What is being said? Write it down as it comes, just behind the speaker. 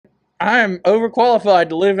I am overqualified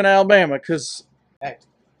to live in Alabama because. Hey,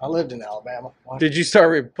 I lived in Alabama. Why? Did you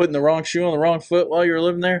start putting the wrong shoe on the wrong foot while you were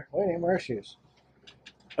living there? We didn't wear shoes.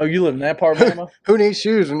 Oh, you live in that part of Alabama? Who needs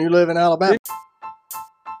shoes when you live in Alabama?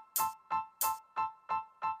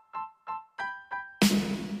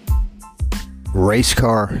 Race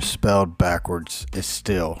car spelled backwards is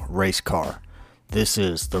still race car. This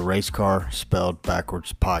is the Race Car Spelled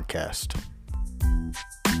Backwards podcast.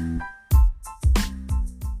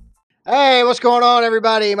 Hey, what's going on,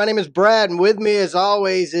 everybody? My name is Brad, and with me, as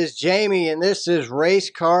always, is Jamie, and this is Race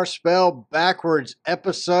Car Spelled Backwards,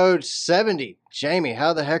 episode 70. Jamie,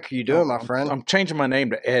 how the heck are you doing, my friend? I'm changing my name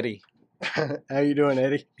to Eddie. How you doing,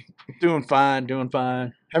 Eddie? Doing fine, doing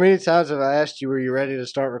fine. How many times have I asked you, were you ready to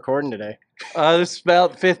start recording today? This is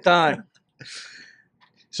about the fifth time.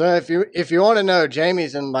 So if you want to know,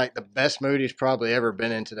 Jamie's in like the best mood he's probably ever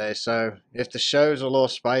been in today. So if the show's a little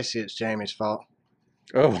spicy, it's Jamie's fault.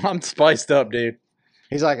 Oh, I'm spiced up, dude.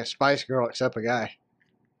 He's like a Spice Girl except a guy.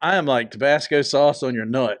 I am like Tabasco sauce on your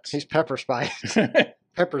nuts. He's Pepper Spice.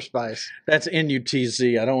 Pepper Spice. That's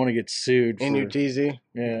NUTZ. I don't want to get sued. NUTZ?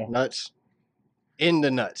 Yeah. Nuts. In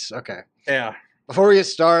the nuts. Okay. Yeah. Before we get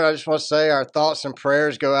started, I just want to say our thoughts and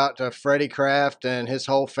prayers go out to Freddie Kraft and his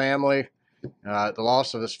whole family. The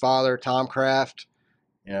loss of his father, Tom Kraft.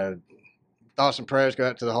 You know, thoughts and prayers go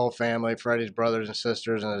out to the whole family, Freddie's brothers and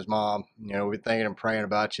sisters and his mom. You know, we're thinking and praying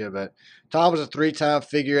about you. But Tom was a 3-time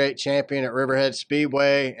figure 8 champion at Riverhead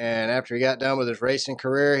Speedway, and after he got done with his racing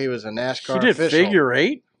career, he was a NASCAR He did official. figure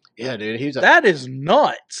 8? Yeah, dude. That is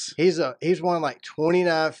nuts. He's won like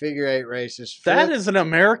 29 figure 8 races. That is an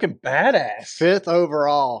American badass. 5th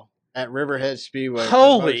overall at Riverhead Speedway.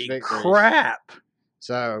 Holy crap.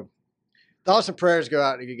 So, thoughts and prayers go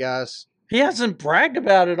out to you guys. He hasn't bragged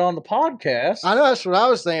about it on the podcast. I know, that's what I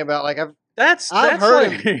was thinking about. Like I've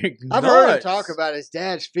heard him talk about his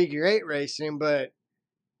dad's figure 8 racing, but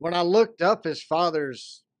when I looked up his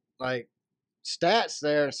father's like stats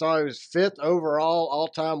there and saw he was 5th overall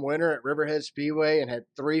all-time winner at Riverhead Speedway and had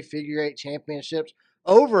 3 figure 8 championships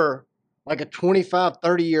over like a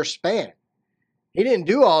 25-30 year span. He didn't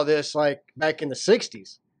do all this like back in the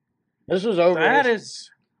 60s. This was over.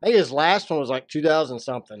 I think his last one was like 2000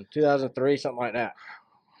 something, 2003, something like that.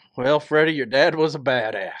 Well, Freddie, your dad was a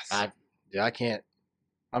badass. I can't.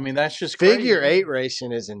 I mean, that's just figure crazy. 8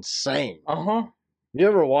 racing is insane. Uh-huh. You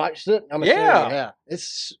ever watched it? Yeah.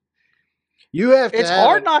 It's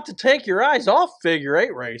hard not to take your eyes off figure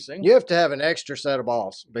 8 racing. You have to have an extra set of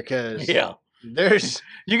balls because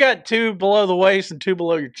you got 2 below the waist and 2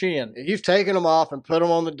 below your chin. You've taken them off and put them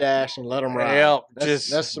on the dash and let them ride. Yep,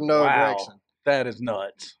 that's some no direction. That is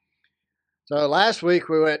nuts. So last week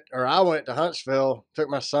I went to Huntsville, took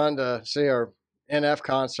my son to see our NF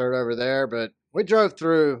concert over there, but we drove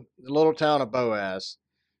through the little town of Boaz.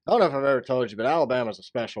 I don't know if I've ever told you, but Alabama's a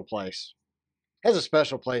special place. It has a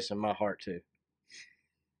special place in my heart too.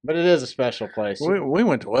 But it is a special place. We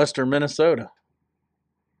went to Western Minnesota.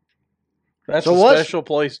 That's a special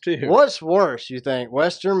place too. What's worse, you think,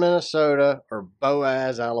 Western Minnesota or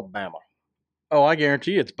Boaz, Alabama? Oh, I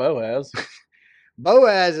guarantee it's Boaz.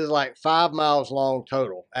 Boaz is like 5 miles long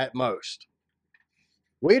total at most.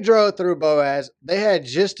 We drove through Boaz. They had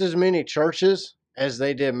just as many churches as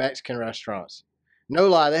they did Mexican restaurants. No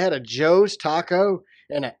lie, they had a Joe's Taco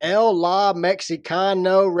and an El La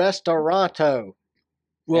Mexicano Restauranto.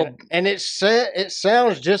 Well, and it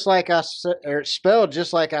sounds just like it's spelled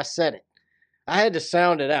just like I said it. I had to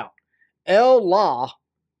sound it out. El La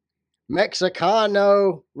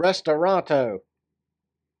Mexicano Restauranto.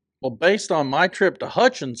 Well, based on my trip to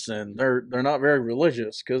Hutchinson, they're not very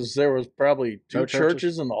religious because there was probably 2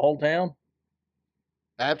 churches in the whole town.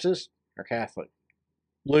 Baptist or Catholic?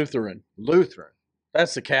 Lutheran.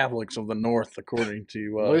 That's the Catholics of the North, according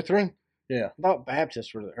to Lutheran. Yeah, I thought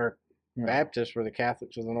Baptists were Baptists were the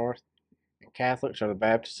Catholics of the North, and Catholics are the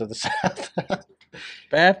Baptists of the South.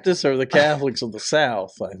 Baptists are the Catholics of the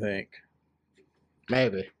South, I think.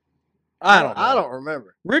 Maybe. I don't know. I don't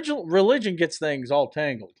remember. Religion gets things all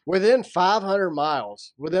tangled. Within a 500-mile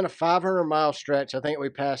stretch, I think we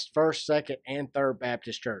passed 1st, 2nd, and 3rd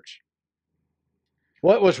Baptist church.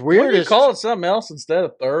 What was weird is... call it something else instead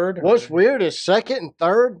of 3rd? What's weird is 2nd and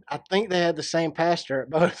 3rd, I think they had the same pastor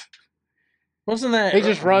at both. Wasn't that... He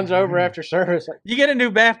just runs over after service. You get a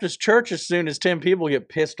new Baptist church as soon as 10 people get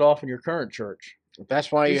pissed off in your current church.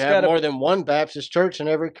 That's why you have more than one Baptist church in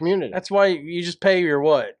every community. That's why you just pay your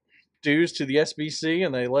what? Dues to the SBC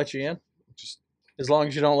and they let you in? Just as long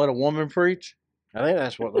as you don't let a woman preach? I think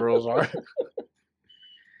that's what the rules are.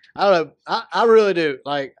 I don't know. I really do.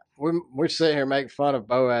 Like, we're sitting here making fun of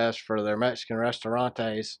Boaz for their Mexican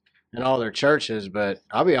restaurantes. and all their churches. But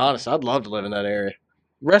I'll be honest, I'd love to live in that area.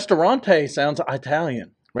 Restaurante sounds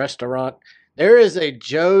Italian. Restaurant. There is a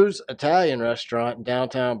Joe's Italian restaurant in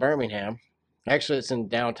downtown Birmingham. Actually, it's in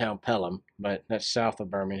downtown Pelham, but that's south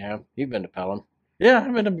of Birmingham. You've been to Pelham. Yeah,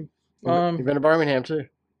 I've been to. You've been to Birmingham too.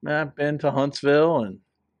 I've been to Huntsville and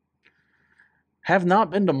have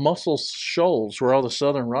not been to Muscle Shoals, where all the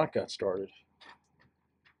Southern Rock got started.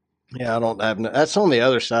 Yeah, I don't have. That's on the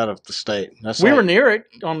other side of the state. We were near it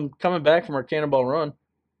on coming back from our Cannonball Run.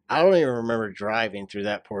 I don't even remember driving through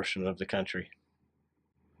that portion of the country.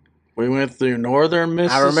 We went through northern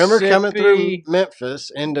Mississippi. I remember coming through Memphis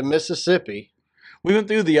into Mississippi. We went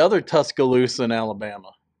through the other Tuscaloosa in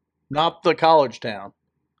Alabama, not the college town.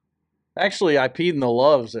 Actually, I peed in the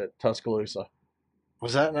Loves at Tuscaloosa.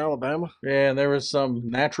 Was that in Alabama? Yeah, and there was some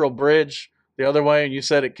natural bridge the other way, and you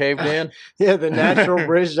said it caved in. Yeah, the natural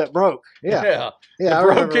bridge that broke. Yeah, the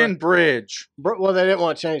broken bridge. Well, they didn't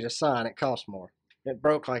want to change the sign. It cost more. It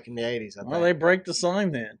broke like in the 80s, I think. Well, they break the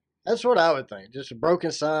sign then. That's what I would think. Just a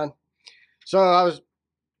broken sign. So I was,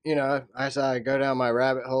 as I go down my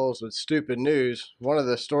rabbit holes with stupid news, one of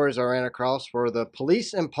the stories I ran across were the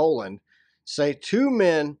police in Poland say 2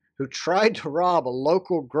 men who tried to rob a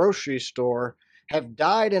local grocery store have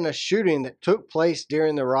died in a shooting that took place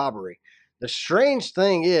during the robbery. The strange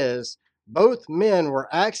thing is, both men were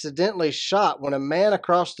accidentally shot when a man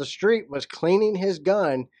across the street was cleaning his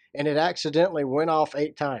gun and it accidentally went off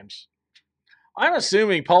 8 times. I'm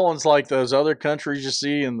assuming Poland's like those other countries you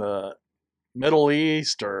see in the Middle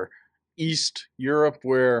East or East Europe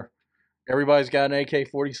where everybody's got an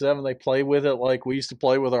AK-47. They play with it like we used to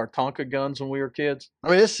play with our Tonka guns when we were kids. I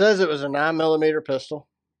mean, it says it was a 9mm pistol.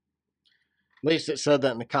 At least it said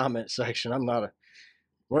that in the comment section.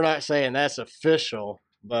 We're not saying that's official,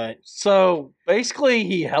 but. So basically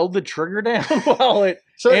he held the trigger down while it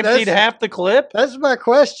emptied half the clip? That's my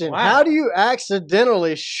question. Wow. How do you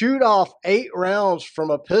accidentally shoot off 8 rounds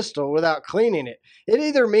from a pistol without cleaning it? It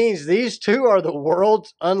either means these 2 are the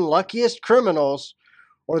world's unluckiest criminals,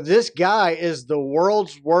 or this guy is the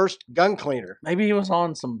world's worst gun cleaner. Maybe he was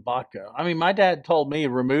on some vodka. I mean, my dad told me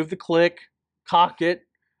remove the click, cock it,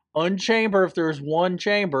 unchamber if there's one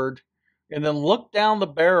chambered, and then look down the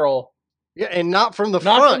barrel. Yeah, and not from the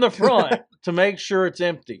front. Not from the front to make sure it's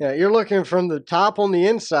empty. Yeah, you're looking from the top on the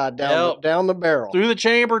inside down the barrel. Through the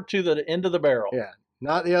chamber to the end of the barrel. Yeah,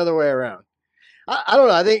 not the other way around. I don't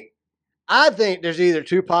know. I think there's either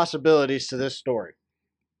 2 possibilities to this story.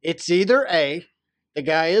 It's either A, the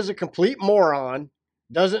guy is a complete moron,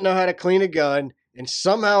 doesn't know how to clean a gun, and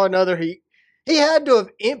somehow or another he had to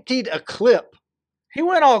have emptied a clip. He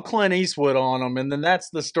went all Clint Eastwood on him, and then that's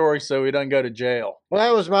the story so he doesn't go to jail. Well,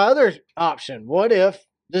 that was my other option. What if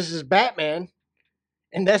this is Batman,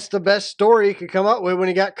 and that's the best story he could come up with when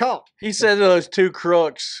he got caught? He said to those 2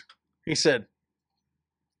 crooks, he said,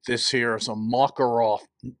 this here is a Makarov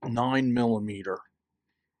 9mm.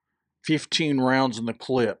 15 rounds in the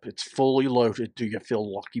clip. It's fully loaded. Do you feel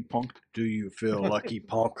lucky, punk? Do you feel lucky,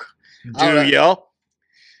 punk? Do ya?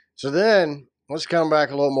 So then, let's come back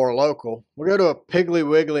a little more local. We'll go to a Piggly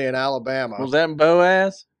Wiggly in Alabama. Was that in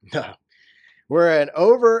Boaz? No. Where an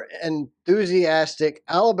over-enthusiastic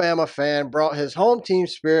Alabama fan brought his home team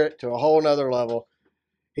spirit to a whole nother level.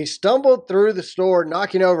 He stumbled through the store,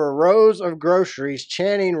 knocking over rows of groceries,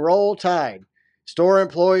 chanting, "Roll Tide." Store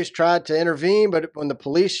employees tried to intervene, but when the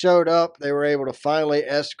police showed up, they were able to finally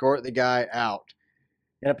escort the guy out.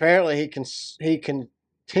 And apparently he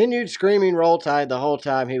continued screaming "Roll Tide" the whole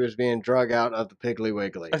time he was being drug out of the Piggly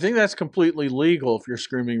Wiggly. I think that's completely legal if you're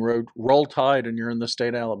screaming "Roll Tide" and you're in the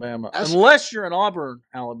state of Alabama. Unless you're in Auburn,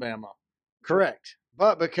 Alabama. Correct.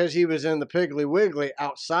 But because he was in the Piggly Wiggly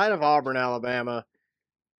outside of Auburn, Alabama,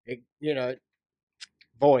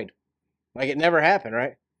 void. Like it never happened,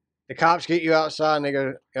 right? The cops get you outside and they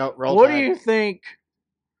go, "Roll Tide." What do you think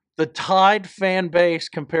the Tide fan base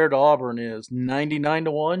compared to Auburn is?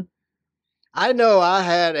 99-1? I know I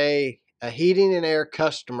had a heating and air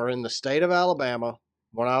customer in the state of Alabama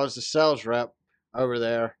when I was the sales rep over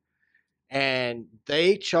there, and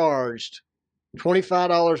they charged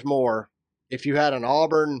 $25 more if you had an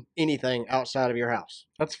Auburn anything outside of your house.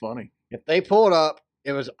 That's funny. If they pulled up,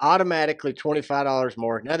 it was automatically $25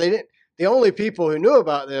 more. Now, they didn't. The only people who knew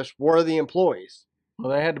about this were the employees.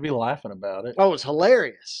 Well, they had to be laughing about it. Oh, it was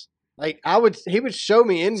hilarious. Like he would show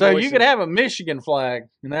me invoices. So you could have a Michigan flag,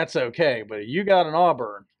 and that's okay, but you got an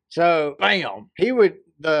Auburn. So bam.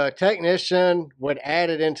 The technician would add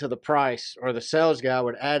it into the price, or the sales guy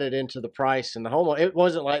would add it into the price, and the homeowner. It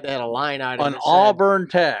wasn't like they had a line item. An Auburn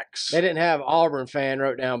tax. They didn't have Auburn fan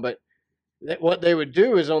wrote down, but what they would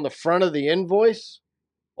do is on the front of the invoice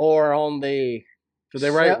or on the Did they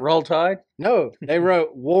write Roll Tide? No, they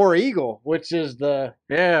wrote War Eagle, which is the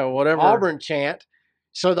whatever Auburn chant.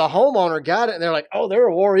 So the homeowner got it, and they're like, "Oh, they're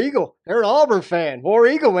a War Eagle. They're an Auburn fan. War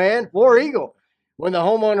Eagle, man. War Eagle." When the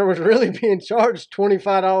homeowner was really being charged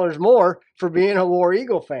 $25 more for being a War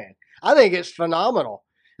Eagle fan. I think it's phenomenal.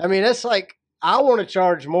 I mean, it's like, I want to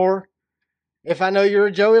charge more if I know you're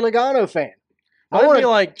a Joey Logano fan. I would be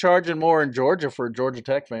like charging more in Georgia for a Georgia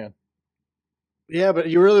Tech fan. Yeah, but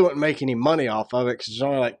you really wouldn't make any money off of it because there's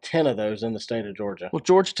only like 10 of those in the state of Georgia. Well,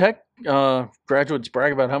 Georgia Tech graduates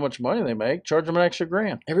brag about how much money they make. Charge them an extra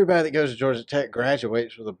 $1,000. Everybody that goes to Georgia Tech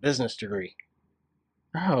graduates with a business degree.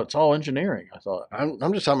 Oh, it's all engineering, I thought. I'm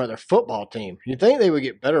just talking about their football team. You'd think they would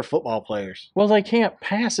get better football players. Well, they can't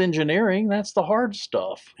pass engineering. That's the hard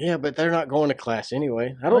stuff. Yeah, but they're not going to class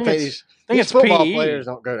anyway. I don't think these football players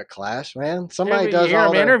don't go to class, man. Somebody does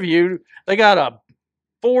all their interviewed. They got a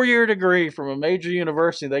 4-year degree from a major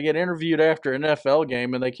university. They get interviewed after an NFL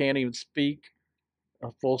game, and they can't even speak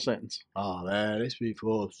a full sentence. Oh, man, they speak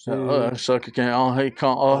full sentence. Sucker can't.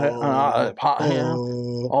 I'll pot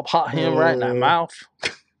him right in the mouth.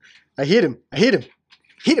 I hit him.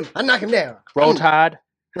 I knock him down. Roll Tide.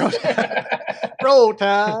 Roll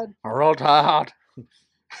Tide. Roll Tide.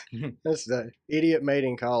 That's the idiot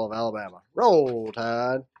mating call of Alabama. Roll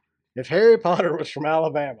Tide. If Harry Potter was from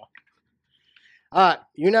Alabama. All right,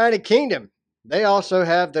 United Kingdom. They also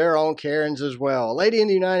have their own Karens as well. A lady in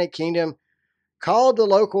the United Kingdom called the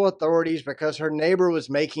local authorities because her neighbor was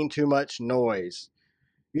making too much noise.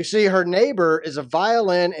 You see, her neighbor is a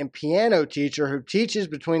violin and piano teacher who teaches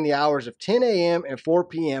between the hours of 10 a.m. and 4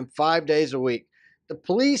 p.m. 5 days a week. The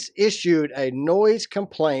police issued a noise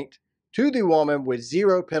complaint to the woman with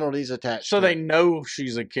 0 penalties attached. So they know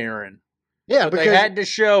she's a Karen. Yeah, but they had to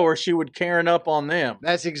show or she would Karen up on them.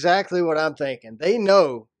 That's exactly what I'm thinking. They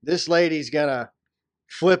know this lady's going to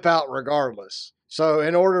flip out regardless. So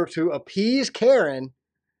in order to appease Karen,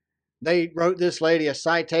 they wrote this lady a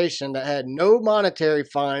citation that had no monetary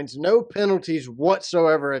fines, no penalties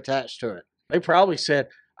whatsoever attached to it. They probably said,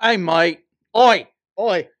 "Hey, mate, oi,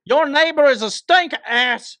 your neighbor is a stink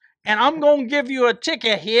ass, and I'm going to give you a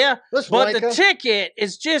ticket here, but the ticket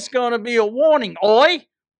is just going to be a warning, oi."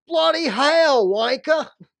 Bloody hell, wanker.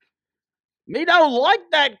 Me don't like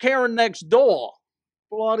that Karen next door.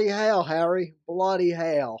 Bloody hell, Harry. Bloody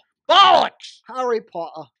hell. Bollocks! Harry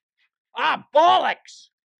Potter. Ah, bollocks!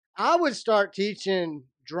 I would start teaching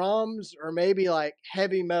drums or maybe like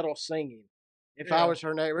heavy metal singing if I was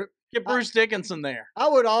her neighbor. Get Bruce Dickinson there. I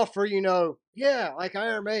would offer, like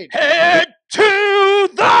Iron Maiden. Head to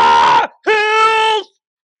the hills!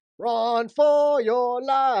 Run for your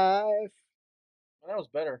life. Well, that was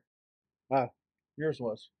better. Wow. Yours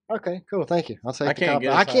was. Okay, cool. Thank you. I'll take I the can't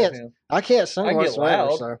compliment. I can't sing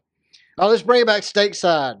whatsoever. So. Oh, let's bring it back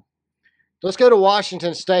stateside. Let's go to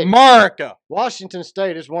Washington State. America. Washington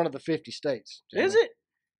State is one of the 50 states. Is it?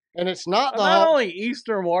 And it's not not only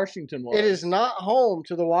Eastern Washington was. It is not home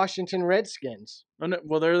to the Washington Redskins. Oh, no,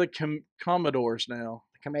 well, they're the Commodores now.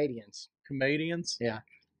 The Canadians. Canadians? Yeah.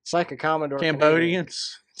 It's like a Commodore.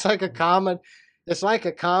 Cambodians. It's like a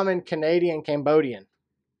common Canadian Cambodian.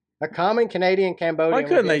 A common Canadian Cambodian. Why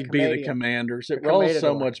couldn't they be the Commanders? It rolls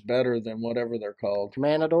so much better than whatever they're called.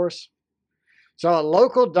 Commandadors. So a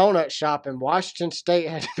local donut shop in Washington State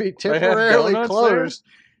had to be temporarily closed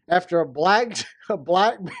after a black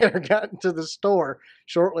bear got into the store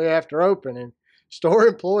shortly after opening. Store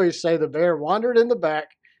employees say the bear wandered in the back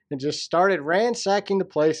and just started ransacking the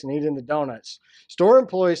place and eating the donuts. Store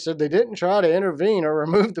employees said they didn't try to intervene or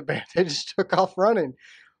remove the bear. They just took off running.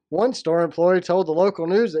 One store employee told the local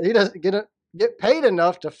news that he doesn't get paid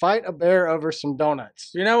enough to fight a bear over some donuts.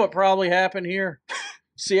 You know what probably happened here?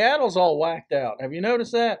 Seattle's all whacked out. Have you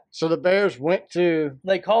noticed that? So the bears went to...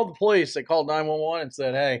 They called the police. They called 911 and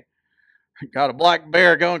said, "Hey, got a black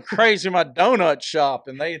bear going crazy in my donut shop."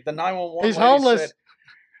 And the 911 He's homeless. Said,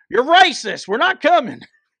 "You're racist. We're not coming."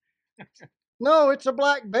 No, it's a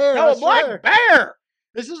black bear. No, a black bear.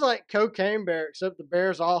 This is like Cocaine Bear, except the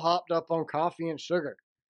bear's all hopped up on coffee and sugar.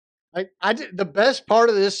 The best part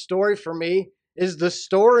of this story for me is the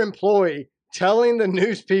store employee telling the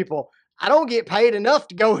news people, "I don't get paid enough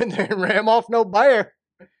to go in there and ram off no bear.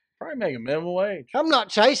 Probably making minimum wage. I'm not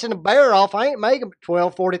chasing a bear off. I ain't making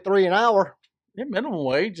 $12.43 an hour." Yeah, minimum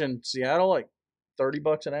wage in Seattle, like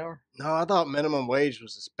 $30 an hour. No, I thought minimum wage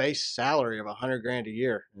was a base salary of $100,000 a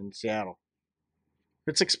year in Seattle.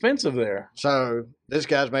 It's expensive there. So this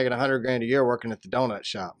guy's making $100,000 a year working at the donut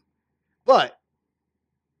shop. But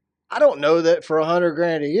I don't know that for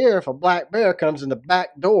 $100,000 a year, if a black bear comes in the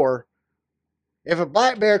back door, if a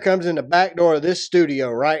black bear comes in the back door of this studio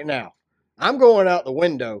right now, I'm going out the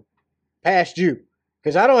window past you.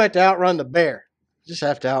 Because I don't have to outrun the bear. Just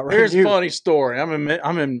have to outrun Here's you. a funny story.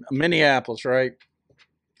 I'm in Minneapolis, right?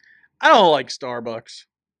 I don't like Starbucks.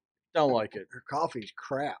 Don't like it. Her coffee's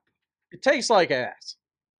crap. It tastes like ass.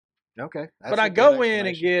 Okay. But I go in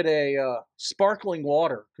and get a sparkling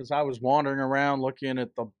water because I was wandering around looking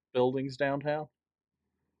at the buildings downtown.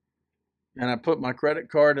 And I put my credit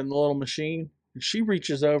card in the little machine, and she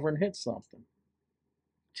reaches over and hits something.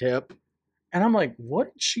 Tip. And I'm like,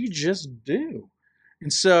 what did she just do?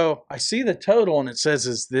 And so I see the total, and it says,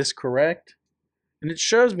 is this correct? And it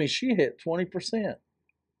shows me she hit 20%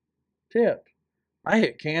 tip. I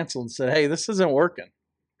hit cancel and said, hey, this isn't working.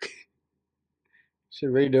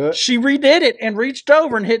 Should redo it. She redid it and reached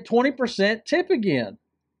over and hit 20% tip again.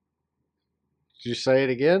 Did you say it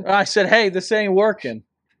again? I said, hey, this ain't working.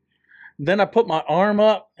 Then I put my arm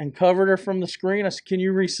up and covered her from the screen. I said, can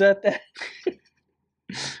you reset that?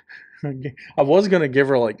 I was going to give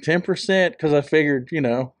her like 10% because I figured,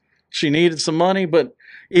 she needed some money. But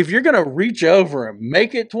if you're going to reach over and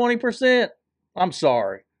make it 20%, I'm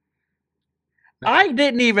sorry. I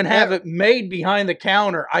didn't even have it made behind the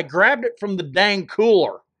counter. I grabbed it from the dang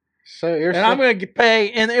cooler. So you're I'm going to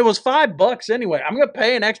pay, and it was $5 anyway. I'm going to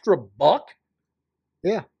pay an extra $1.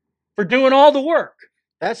 Yeah. For doing all the work.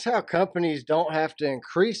 That's how companies don't have to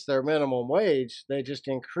increase their minimum wage. They just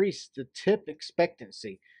increase the tip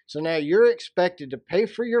expectancy. So now you're expected to pay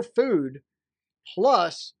for your food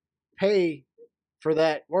plus pay for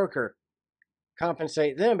that worker.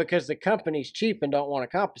 Compensate them because the company's cheap and don't want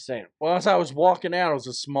to compensate them. Well, as I was walking out, it was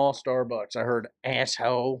a small Starbucks. I heard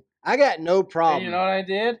asshole. I got no problem. And you know what I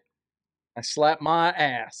did? I slapped my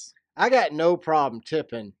ass. I got no problem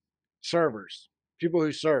tipping servers, people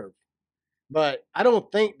who serve. But I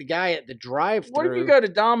don't think the guy at the drive-thru. What if you go to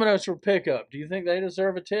Domino's for pickup? Do you think they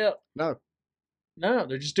deserve a tip? No. No,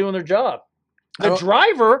 they're just doing their job. The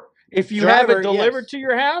driver, if you have it delivered to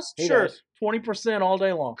your house, sure, 20% all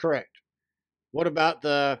day long. Correct. What about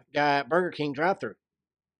the guy at Burger King drive-thru?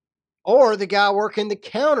 Or the guy working the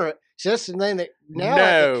counter? See, that's the thing that now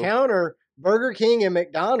at the counter, Burger King and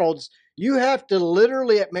McDonald's, you have to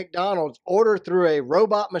literally at McDonald's order through a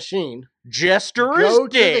robot machine. Jester go is to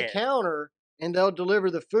dead. The counter and they'll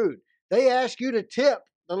deliver the food. They ask you to tip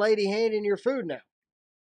the lady handing your food now.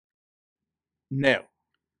 No.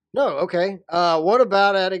 No, okay. What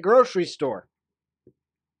about at a grocery store?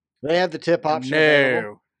 They have the tip option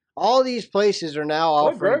available. All these places are now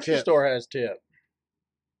offering tips. What grocery store has tip?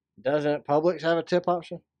 Doesn't Publix have a tip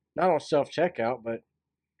option? Not on self-checkout, but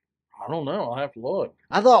I don't know. I'll have to look.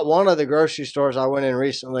 I thought one of the grocery stores I went in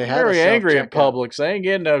recently had very angry at Publix. They ain't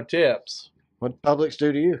getting no tips. What Publix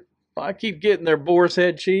do to you? I keep getting their boar's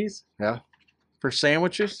head cheese. Yeah. For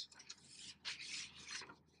sandwiches.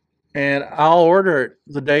 And I'll order it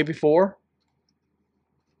the day before.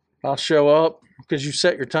 I'll show up because you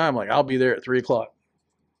set your time. Like, I'll be there at 3 o'clock.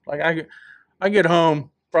 Like, I get home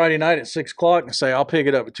Friday night at 6 o'clock and say, I'll pick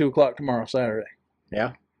it up at 2 o'clock tomorrow, Saturday.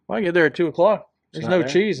 Yeah. Well, I get there at 2 o'clock. There's no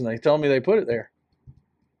cheese, and they tell me they put it there.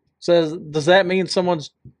 Says, does that mean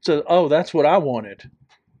someone's said, oh, that's what I wanted?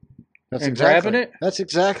 That's and grabbing it? That's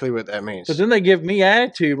exactly what that means. But then they give me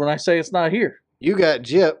attitude when I say it's not here. You got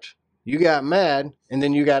gypped, you got mad, and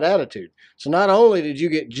then you got attitude. So not only did you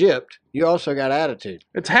get gypped, you also got attitude.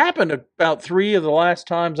 It's happened about 3 of the last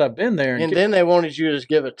times I've been there. And then they wanted you to just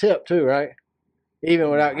give a tip too, right?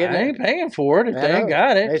 Even without getting it. I ain't paying for it if they ain't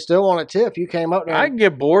got it. They still want a tip. You came up there. I can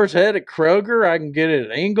get Boar's Head at Kroger. I can get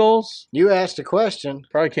it at Ingles. You asked a question.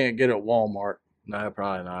 Probably can't get it at Walmart. No,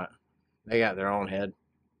 probably not. They got their own head.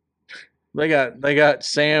 They got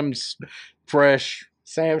Sam's fresh.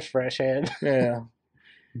 Sam's fresh head. Yeah.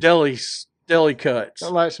 Deli cuts. I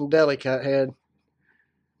like some deli cut head.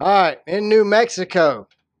 All right, in New Mexico.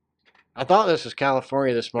 I thought this was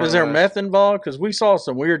California this morning. Is there meth involved? Because we saw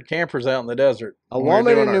some weird campers out in the desert. A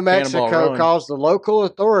woman in New Mexico calls the local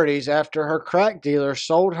authorities after her crack dealer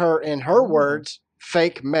sold her, in her words,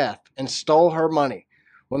 fake meth and stole her money.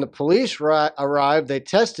 When the police arrived, they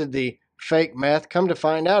tested the fake meth. Come to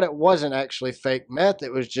find out, it wasn't actually fake meth.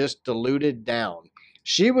 It was just diluted down.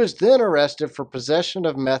 She was then arrested for possession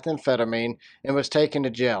of methamphetamine and was taken to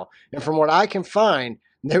jail. And from what I can find,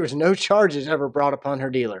 there was no charges ever brought upon her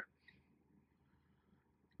dealer.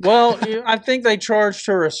 Well, I think they charged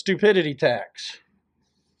her a stupidity tax.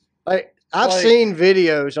 I've seen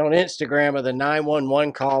videos on Instagram of the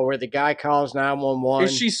 911 call where the guy calls 911.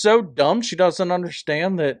 Is she so dumb she doesn't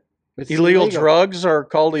understand that illegal drugs are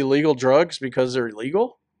called illegal drugs because they're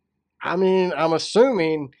illegal? I mean, I'm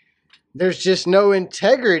assuming There's just no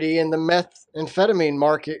integrity in the methamphetamine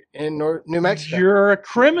market in New Mexico. You're a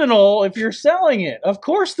criminal if you're selling it. Of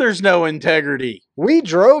course there's no integrity. We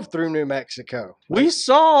drove through New Mexico. We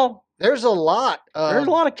saw there's a lot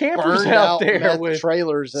of campers out there meth with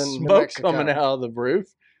trailers in New smoke Mexico. coming out of the roof.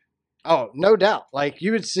 Oh, no doubt. Like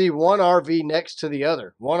you would see one RV next to the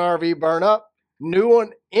other. One RV burn up, new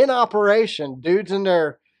one in operation. Dudes in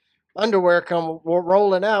their underwear come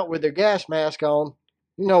rolling out with their gas mask on.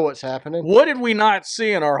 You know what's happening. What did we not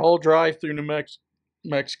see in our whole drive through New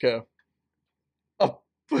Mexico?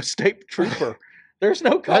 A state trooper. There's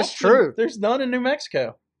no costume. That's true. There's none in New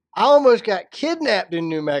Mexico. I almost got kidnapped in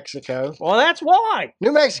New Mexico. Well, that's why.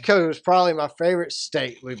 New Mexico is probably my favorite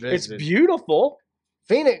state we visited. It's beautiful.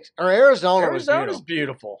 Phoenix or Arizona's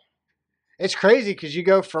beautiful. It's crazy because you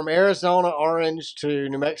go from Arizona orange to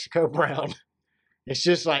New Mexico brown. It's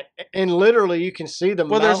just like, and literally you can see the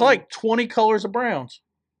Well, there's like 20 colors of browns.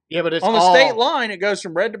 Yeah, but it's on the state line. It goes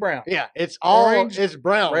from red to brown. Yeah, it's all orange, it's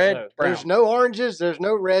brown. Red, brown. There's no oranges. There's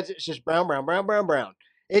no reds. It's just brown, brown, brown, brown, brown.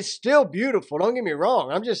 It's still beautiful. Don't get me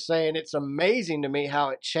wrong. I'm just saying it's amazing to me how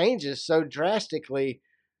it changes so drastically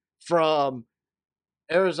from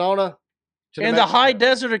Arizona to New and Mexico. The high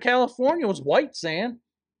desert of California was white sand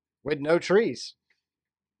with no trees.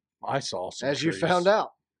 I saw some as trees. You found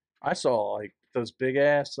out. I saw like those big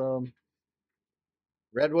ass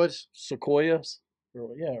redwoods, sequoias.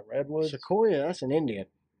 Yeah, redwoods. Sequoia, that's an Indian.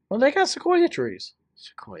 Well, they got sequoia trees.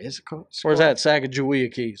 Sequoia. Or is that Sacagawea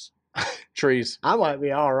keys? Trees. I might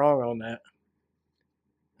be all wrong on that.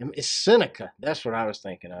 It's Seneca. That's what I was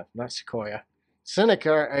thinking of, not Sequoia.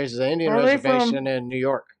 Seneca is the Indian reservation in New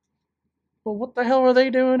York. Well, what the hell are they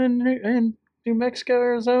doing in New Mexico,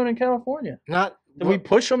 Arizona, and California? Did we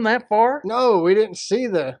push them that far? No, we didn't see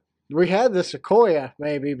we had the Sequoia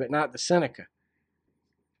maybe, but not the Seneca.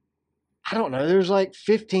 I don't know. There's like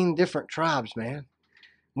 15 different tribes, man.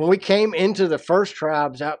 When we came into the first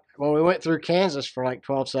tribes out, when we went through Kansas for like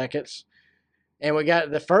 12 seconds, and we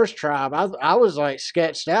got the first tribe, I was like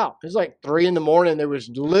sketched out. It was like 3 a.m. There was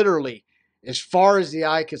literally, as far as the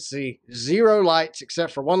eye could see, 0 lights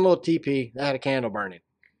except for one little teepee that had a candle burning.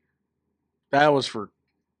 That was for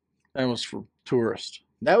tourists.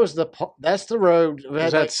 That's the road.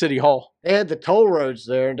 Was that City Hall? They had the toll roads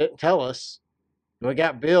there and didn't tell us. We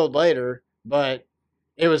got billed later, but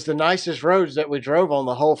it was the nicest roads that we drove on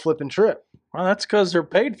the whole flipping trip. Well, that's because they're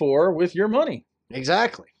paid for with your money.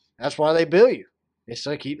 Exactly. That's why they bill you. It's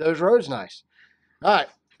to keep those roads nice. All right.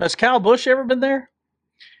 Has Kyle Busch ever been there?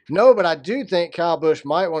 No, but I do think Kyle Busch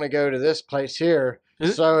might want to go to this place here.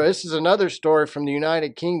 So this is another story from the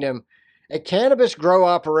United Kingdom. A cannabis grow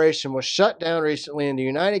operation was shut down recently in the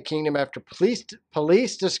United Kingdom after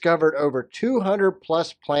police discovered over 200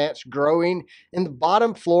 plus plants growing in the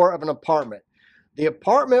bottom floor of an apartment. The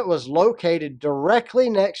apartment was located directly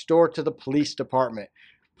next door to the police department.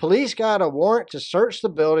 Police got a warrant to search the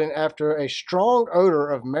building after a strong odor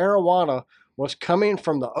of marijuana was coming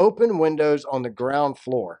from the open windows on the ground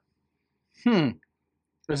floor.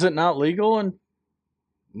 Is it not legal in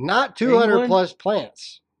not 200 England? Plus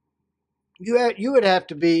plants? You would have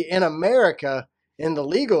to be in America in the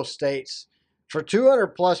legal states for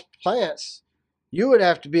 200 plus plants. You would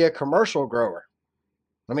have to be a commercial grower.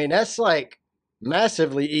 I mean, that's like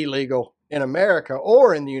massively illegal in America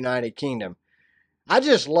or in the United Kingdom. I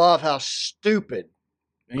just love how stupid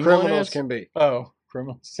criminals can be. Oh,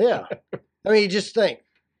 criminals. Yeah. I mean, you just think.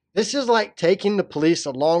 This is like taking the police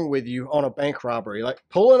along with you on a bank robbery. Like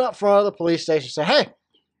pulling up front of the police station and say,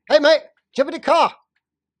 hey, mate, jump in the car.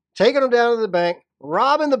 Taking them down to the bank,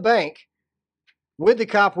 robbing the bank with the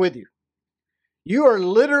cop with you. You are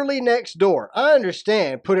literally next door. I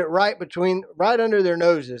understand. Put it right under their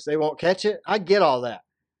noses. They won't catch it. I get all that.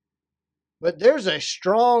 But there's a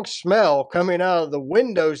strong smell coming out of the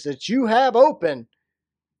windows that you have open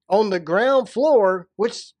on the ground floor,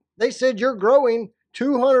 which they said you're growing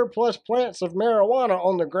 200 plus plants of marijuana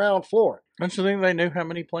on the ground floor. Don't you think they knew how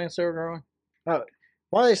many plants they were growing?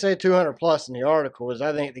 Why they say 200 plus in the article is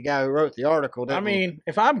I think the guy who wrote the article didn't. I mean,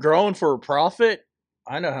 if I'm growing for a profit,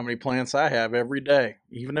 I know how many plants I have every day,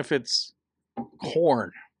 even if it's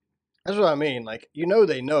corn. That's what I mean. Like,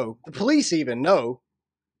 they know. The police even know.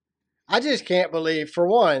 I just can't believe, for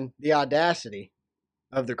one, the audacity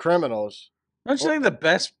of the criminals. Don't you think the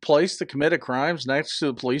best place to commit a crime is next to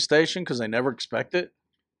the police station because they never expect it?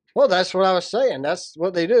 Well, that's what I was saying. That's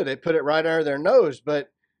what they do. They put it right under their nose. But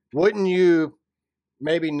wouldn't you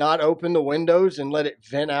maybe not open the windows and let it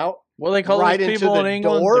vent out? Well, they call those people in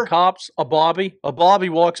England the cops a bobby. A bobby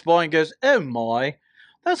walks by and goes, "Oh my,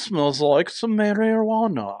 that smells like some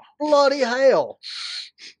marijuana." Bloody hell.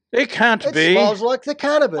 It can't It be. smells like the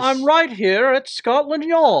cannabis. I'm right here at Scotland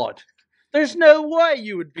Yard. There's no way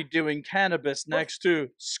you would be doing cannabis next to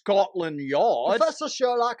Scotland Yard. Professor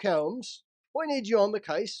Sherlock Holmes, we need you on the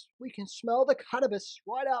case. We can smell the cannabis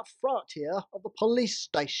right out front here of the police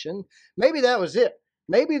station. Maybe that was it.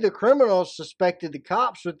 Maybe the criminals suspected the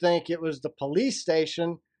cops would think it was the police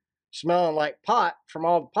station smelling like pot from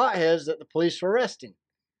all the potheads that the police were arresting.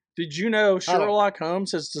 Did you know Sherlock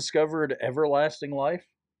Holmes has discovered everlasting life?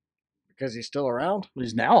 Because he's still around?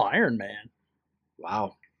 He's now Iron Man.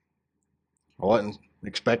 Wow. I wasn't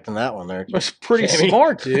expecting that one there. That's pretty Jamie.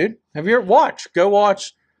 smart, dude. Have you ever Go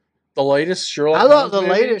watch the latest Sherlock Holmes. I thought the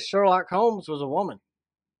movie. latest Sherlock Holmes was a woman.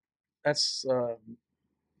 That's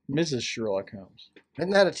Mrs. Sherlock Holmes.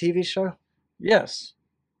 Isn't that a TV show? Yes.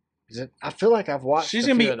 Is it? I feel like I've watched. She's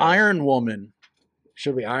gonna be Iron Woman.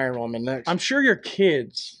 Should be Iron Woman next. I'm sure your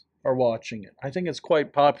kids are watching it. I think it's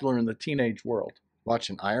quite popular in the teenage world.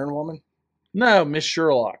 Watching Iron Woman? No, Miss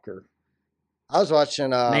Sherlock or I was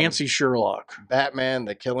watching Nancy Sherlock. Batman: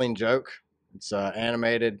 The Killing Joke. It's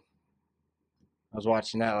animated. I was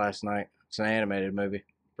watching that last night. It's an animated movie.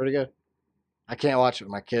 Pretty good. I can't watch it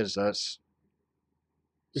with my kids though. Is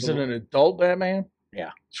it an adult Batman?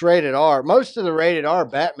 Yeah, it's rated R. Most of the rated R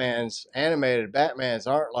Batmans, animated Batmans,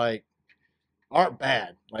 aren't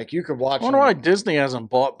bad. Like you could watch. I wonder why Disney hasn't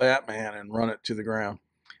bought Batman and run it to the ground.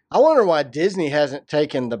 I wonder why Disney hasn't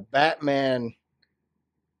taken the Batman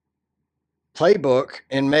playbook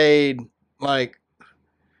and made like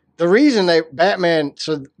the reason most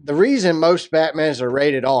Batmans are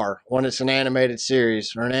rated R when it's an animated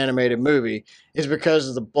series or an animated movie is because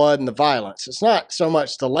of the blood and the violence. It's not so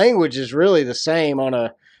much the language is really the same on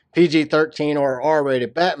a PG-13 or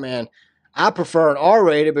R-rated Batman. I prefer an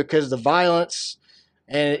R-rated because the violence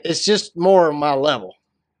and it's just more of my level.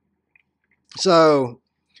 So,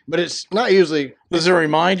 but it's not usually. Does it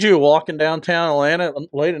remind you of walking downtown Atlanta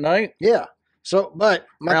late at night? Yeah. So, but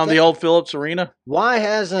around the old Phillips Arena? Why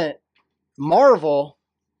hasn't Marvel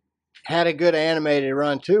had a good animated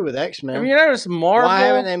run too with X-Men? Have you noticed Marvel? Why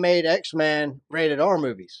haven't they made X-Men rated R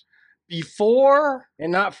movies? Before,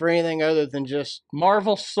 and not for anything other than just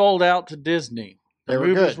Marvel sold out to Disney. The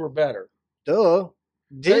movies were better. Duh.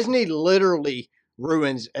 Disney literally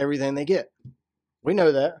ruins everything they get. We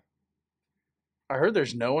know that. I heard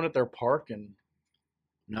there's no one at their park in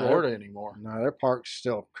Florida anymore. No, their park's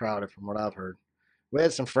still crowded from what I've heard. We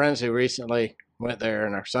had some friends who recently went there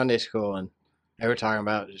in our Sunday school, and they were talking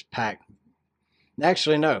about it just packed.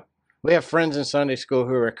 Actually, no. We have friends in Sunday school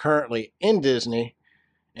who are currently in Disney,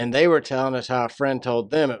 and they were telling us how a friend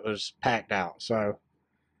told them it was packed out. So,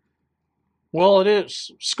 well, it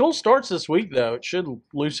is. School starts this week, though. It should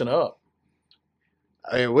loosen up.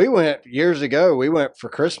 I mean, we went years ago. We went for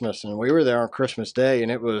Christmas, and we were there on Christmas Day, and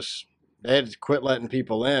it was they had to quit letting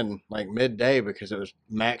people in like midday because it was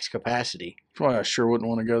max capacity. That's why I sure wouldn't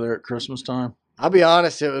want to go there at Christmas time. I'll be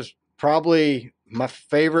honest, it was probably my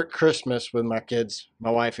favorite Christmas with my kids,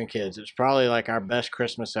 my wife and kids. It was probably like our best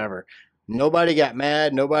Christmas ever. Nobody got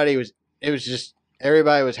mad. It was just,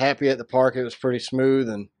 everybody was happy at the park. It was pretty smooth.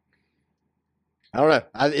 And I don't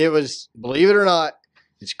know. It was, believe it or not,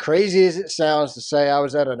 as crazy as it sounds to say I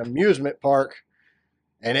was at an amusement park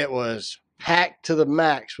and it was packed to the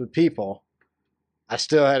max with people, I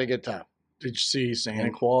still had a good time. Did you see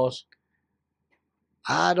Santa Claus?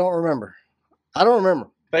 I don't remember.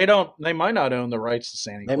 They might not own the rights to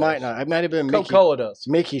Santa Claus. They might not. It might have been Mickey. Coca-Cola does.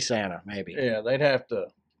 Mickey Santa, maybe. Yeah, they'd have to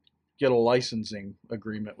get a licensing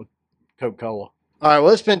agreement with Coca-Cola. All right,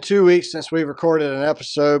 well, it's been 2 weeks since we recorded an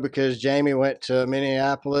episode because Jamie went to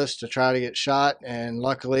Minneapolis to try to get shot, and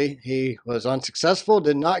luckily he was unsuccessful,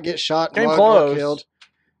 did not get shot. Came close. Killed.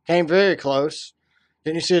 Came very close.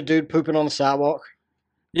 Didn't you see a dude pooping on the sidewalk?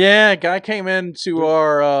 Yeah, a guy came into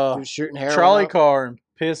our shooting trolley car and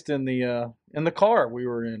pissed in the car we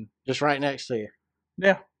were in. Just right next to you.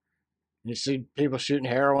 Yeah. You see people shooting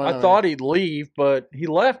heroin? I thought he'd leave, but he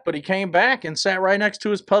left, but he came back and sat right next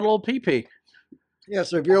to his puddle of pee-pee. Yeah,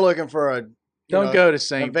 so if you're looking for don't go to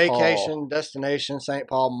St. Paul. Vacation destination, St.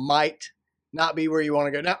 Paul might not be where you want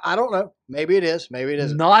to go. Now, I don't know. Maybe it is. Maybe it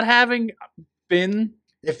isn't. Not having been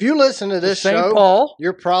if you listen to this St. show, Paul,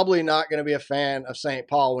 you're probably not going to be a fan of St.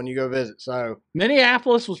 Paul when you go visit. So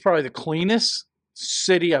Minneapolis was probably the cleanest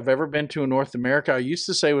city I've ever been to in North America. I used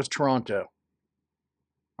to say it was Toronto.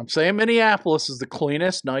 I'm saying Minneapolis is the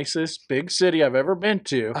cleanest, nicest, big city I've ever been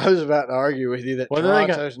to. I was about to argue with you that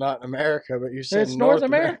Toronto's not in America, but you said it's North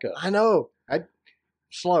America. I know. I'm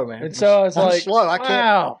slow, man. And so I was like, slow. I can't.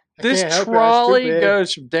 Wow. This trolley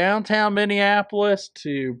goes from downtown Minneapolis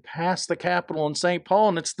to past the Capitol in St. Paul,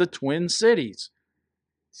 and it's the Twin Cities.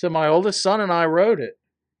 So my oldest son and I rode it.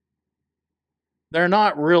 They're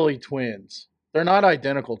not really twins. They're not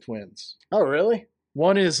identical twins. Oh, really?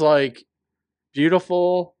 One is like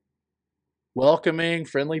beautiful, welcoming,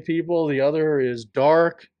 friendly people. The other is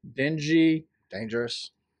dark, dingy,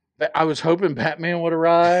 dangerous. I was hoping Batman would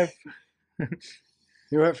arrive.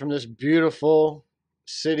 You went from this beautiful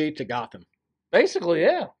city to Gotham. Basically,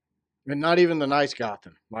 yeah. And not even the nice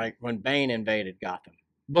Gotham, like when Bane invaded Gotham.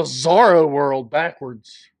 Bizarro world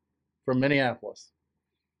backwards from Minneapolis.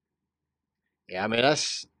 Yeah, I mean,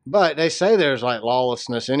 but they say there's like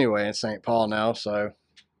lawlessness anyway in St. Paul now, so.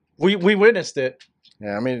 We witnessed it.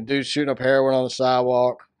 Yeah, I mean, the dude shooting up heroin on the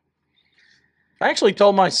sidewalk. I actually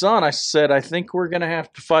told my son, I said, I think we're going to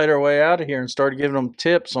have to fight our way out of here and start giving them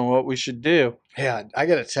tips on what we should do. Yeah, I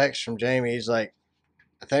get a text from Jamie. He's like,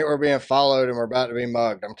 I think we're being followed and we're about to be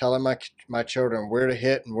mugged. I'm telling my children where to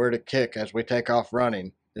hit and where to kick as we take off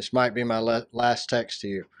running. This might be my last text to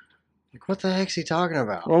you. Like, what the heck's he talking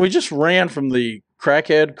about? Well, we just ran from the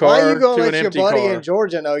crackhead car Why are you going to to an let empty your buddy car. in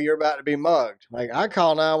Georgia know you're about to be mugged? Like, I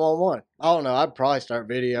call 911. I don't know. I'd probably start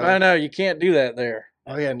videoing. I know. You can't do that there.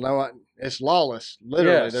 Oh, yeah. No, it's lawless.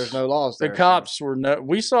 Literally, Yes. There's no laws there. The cops were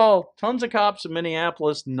we saw tons of cops in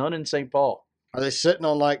Minneapolis, none in St. Paul. Are they sitting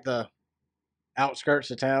on like the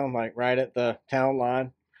outskirts of town, like right at the town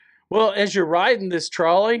line? Well, as you're riding this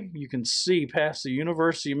trolley, you can see past the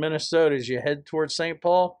University of Minnesota as you head towards St.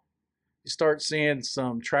 Paul. You start seeing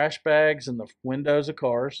some trash bags in the windows of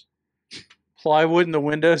cars, plywood in the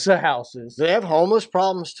windows of houses. Do they have homeless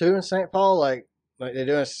problems too in St. Paul? Like they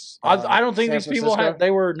do in I don't think San these people Francisco?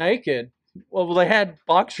 they were naked. Well, they had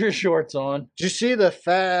boxer shorts on. Did you see the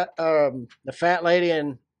fat lady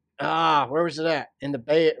in where was it at? In the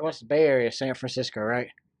Bay? What's the Bay Area? San Francisco, right?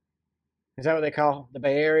 Is that what they call the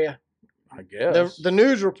Bay Area? I guess. The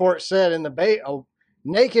news report said in the Bay, a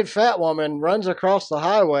naked fat woman runs across the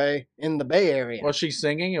highway in the Bay Area. Was she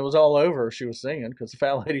singing? It was all over. She was singing because the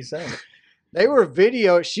fat lady sang. They were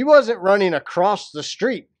video. She wasn't running across the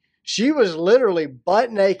street. She was literally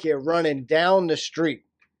butt naked running down the street.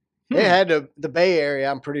 They had the Bay Area,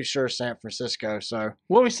 I'm pretty sure, San Francisco. So,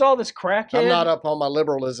 well, we saw this crackhead. I'm not up on my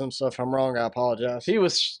liberalism, so if I'm wrong, I apologize.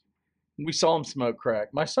 We saw him smoke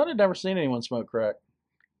crack. My son had never seen anyone smoke crack.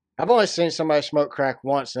 I've only seen somebody smoke crack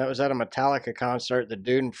once, and that was at a Metallica concert. The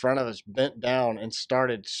dude in front of us bent down and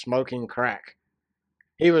started smoking crack.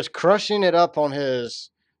 He was crushing it up on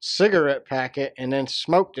his cigarette packet and then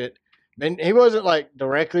smoked it. And he wasn't like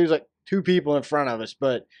directly, he was like two people in front of us,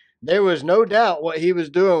 but there was no doubt what he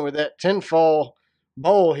was doing with that tinfoil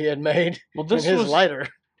bowl he had made in his lighter.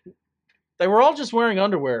 They were all just wearing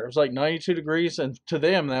underwear. It was like 92 degrees, and to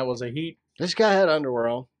them, that was a heat. This guy had underwear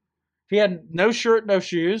on. He had no shirt, no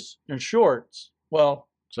shoes, and shorts. Well,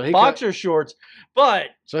 so he boxer shorts. But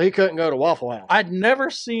so he couldn't go to Waffle House. I'd never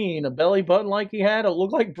seen a belly button like he had. It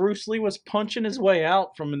looked like Bruce Lee was punching his way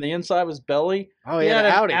out from the inside of his belly. Oh, he had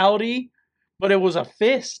an Audi, but it was a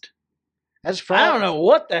fist. That's probably, I don't know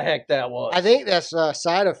what the heck that was. I think that's a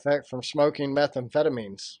side effect from smoking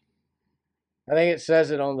methamphetamines. I think it says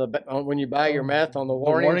it on when you buy your meth on the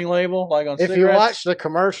warning label, like on cigarettes. If you watch the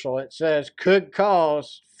commercial, it says could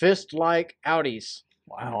cause fist-like outies.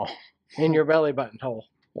 Wow. In your belly button hole.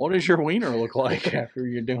 What does your wiener look like after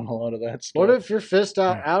you're doing a lot of that stuff? What if your fist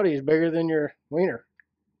outie is bigger than your wiener?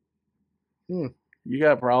 You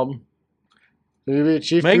got a problem. You be a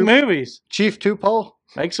chief. Make movies. Chief two-pole.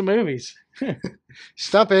 Make some movies.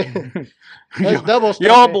 Stumpy. That's double Stumpy.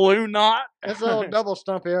 Y'all balloon knot? That's a little double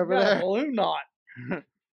Stumpy over there. Balloon knot.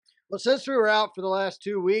 Well, since we were out for the last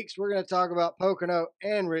 2 weeks, we're going to talk about Pocono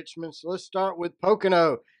and Richmond. So let's start with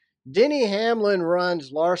Pocono. Denny Hamlin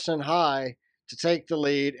runs Larson high to take the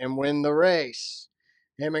lead and win the race.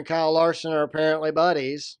 Him and Kyle Larson are apparently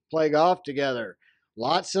buddies, play golf together.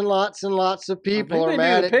 Lots and lots and lots of people are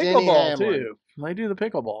mad at Denny Hamlin. Too. They do the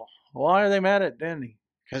pickleball. Why are they mad at Denny?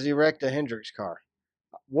 Because he wrecked a Hendrix car.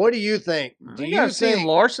 What do you think? Do you think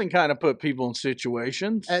Larson kind of put people in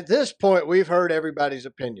situations? At this point, we've heard everybody's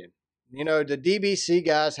opinion. You know, the DBC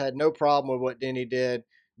guys had no problem with what Denny did.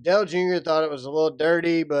 Dell Jr. thought it was a little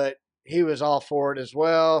dirty, but he was all for it as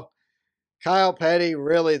well. Kyle Petty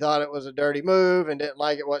really thought it was a dirty move and didn't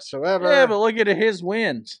like it whatsoever. Yeah, but look at his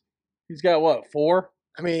wins. He's got, what, 4?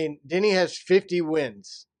 I mean, Denny has 50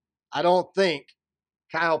 wins. I don't think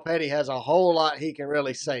Kyle Petty has a whole lot he can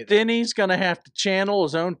really say there. Denny's going to have to channel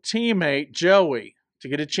his own teammate, Joey, to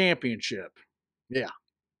get a championship. Yeah.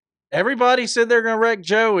 Everybody said they're going to wreck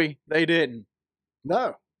Joey. They didn't.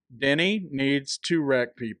 No. Denny needs to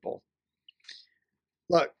wreck people.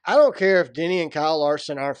 Look, I don't care if Denny and Kyle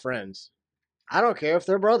Larson are friends. I don't care if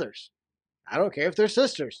they're brothers. I don't care if they're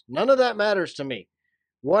sisters. None of that matters to me.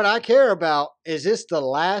 What I care about is this the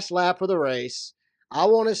last lap of the race. I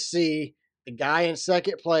want to see the guy in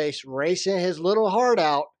second place racing his little heart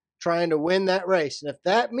out, trying to win that race. And if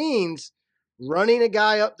that means running a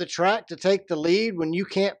guy up the track to take the lead when you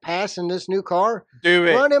can't pass in this new car, Do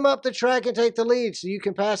it. run him up the track and take the lead so you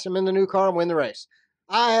can pass him in the new car and win the race.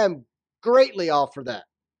 I am greatly all for that.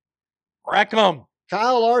 Wreck 'em.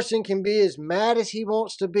 Kyle Larson can be as mad as he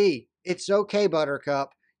wants to be. It's okay,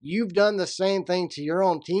 Buttercup. You've done the same thing to your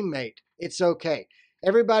own teammate. It's okay.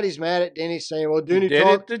 Everybody's mad at Denny saying, well, Denny did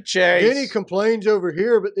it to Chase. Denny complains over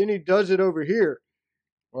here, but then he does it over here.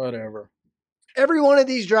 Whatever. Every one of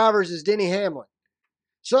these drivers is Denny Hamlin.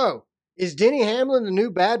 So, is Denny Hamlin the new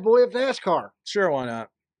bad boy of NASCAR? Sure, why not?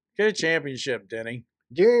 Get a championship, Denny.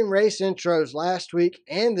 During race intros last week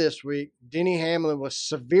and this week, Denny Hamlin was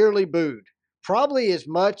severely booed. Probably as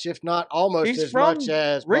much, if not almost as much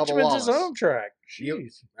as Richmond's Bubba his Wallace. home track.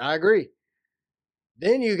 Jeez. I agree.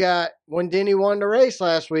 Then you got when Denny won the race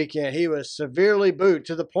last weekend, he was severely booed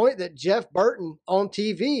to the point that Jeff Burton on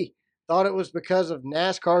TV thought it was because of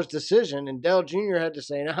NASCAR's decision. And Dale Jr. had to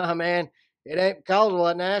say, nah, man, it ain't because of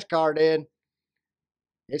what NASCAR did.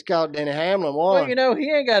 It's called Denny Hamlin won. Well, you know,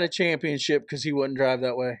 he ain't got a championship because he wouldn't drive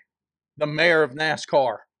that way. The mayor of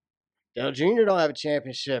NASCAR. Dale Jr. don't have a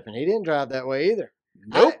championship, and he didn't drive that way either.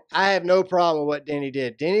 Nope. I have no problem with what Denny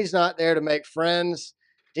did. Denny's not there to make friends.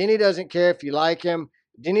 Denny doesn't care if you like him.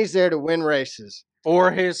 Denny's there to win races.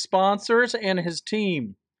 For his sponsors and his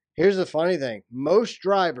team. Here's the funny thing. Most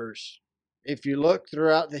drivers, if you look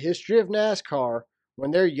throughout the history of NASCAR,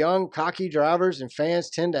 when they're young, cocky drivers and fans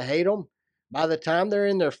tend to hate them, by the time they're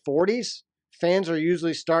in their 40s, fans are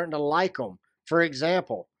usually starting to like them. For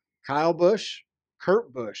example, Kyle Busch,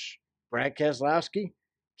 Kurt Busch, Brad Keselowski,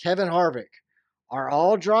 Kevin Harvick are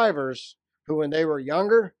all drivers who, when they were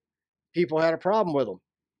younger, people had a problem with them.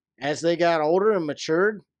 As they got older and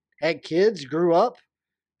matured, had kids, grew up,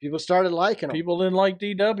 people started liking them. People didn't like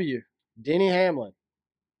DW. Denny Hamlin.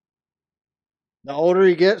 The older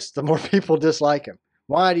he gets, the more people dislike him.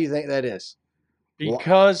 Why do you think that is?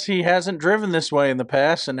 Because he hasn't driven this way in the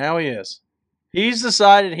past, and now he is. He's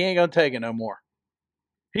decided he ain't going to take it no more.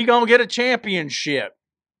 He going to get a championship.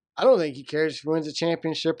 I don't think he cares if he wins a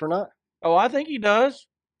championship or not. Oh, I think he does.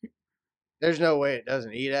 There's no way it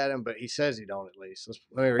doesn't eat at him, but he says he don't at least.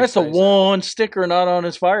 That's the one sticker not on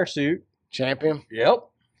his fire suit. Champion? Yep.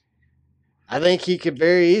 I think he could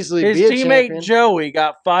very easily be a champion. His teammate Joey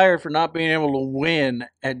got fired for not being able to win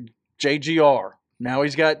at JGR. Now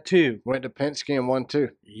he's got 2. Went to Penske and won 2.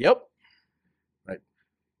 Yep. Right.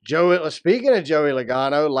 Speaking of Joey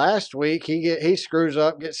Logano, last week he screws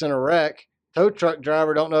up, gets in a wreck. Tow truck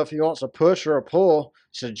driver don't know if he wants a push or a pull.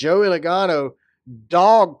 So Joey Logano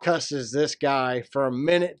dog cusses this guy for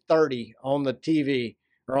 1:30 on the TV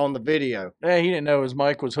or on the video. Yeah, he didn't know his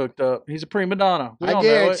mic was hooked up. He's a prima donna. I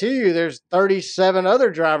guarantee you there's 37 other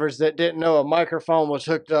drivers that didn't know a microphone was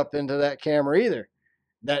hooked up into that camera either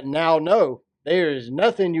that now know there is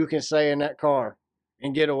nothing you can say in that car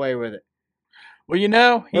and get away with it. Well, you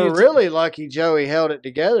know, we're really lucky Joey held it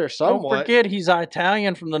together somewhat. Don't forget he's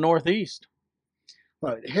Italian from the Northeast.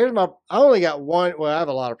 Well, I only got one. Well, I have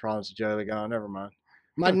a lot of problems with Joey Logano. Never mind.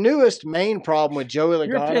 My newest main problem with Joey Logano.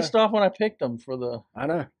 You're pissed off when I picked him for the. I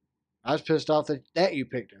know. I was pissed off that you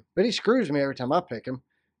picked him. But he screws me every time I pick him.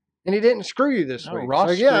 And he didn't screw you this week.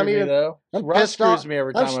 Ross screws me, though. Ross screws me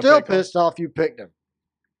every time I pick him. I'm still pissed off you picked him.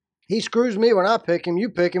 He screws me when I pick him. You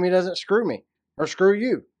pick him, he doesn't screw me. Or screw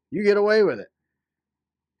you. You get away with it.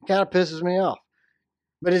 It kind of pisses me off.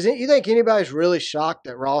 But you think anybody's really shocked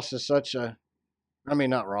that Ross is such a... I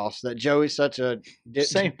mean, not Ross. That Joey's such a...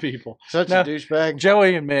 Same people. Such a douchebag.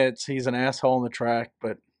 Joey admits he's an asshole on the track,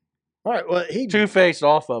 but... All right, well, he... Two-faced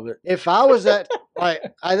off of it. If I was that... like,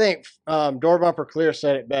 I think Door Bumper Clear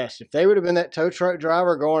said it best. If they would have been that tow truck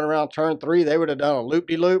driver going around turn 3, they would have done a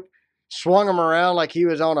loop-de-loop, swung him around like he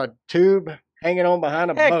was on a tube hanging on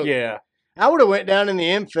behind a boat. Heck yeah. I would have went down in the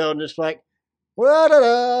infield and just like,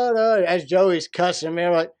 as Joey's cussing me.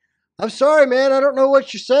 I'm like, I'm sorry, man. I don't know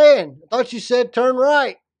what you're saying. I thought you said turn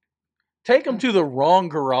right. Take him to the wrong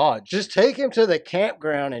garage. Just take him to the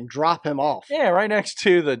campground and drop him off. Yeah, right next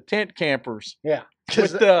to the tent campers. Yeah.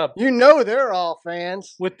 With they're all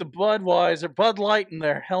fans. With the Bud Light in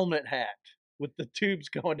their helmet hat. With the tubes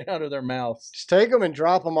going down to their mouths. Just take them and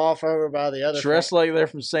drop them off over by the other. Dressed like they're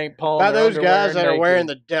from St. Paul. By those guys that are wearing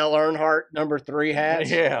the Dale Earnhardt #3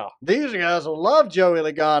 hats. Yeah. These guys will love Joey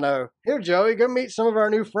Logano. Here, Joey, go meet some of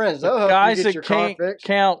our new friends. They'll help guys you get your car that can't fixed.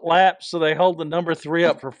 count laps, so they hold the #3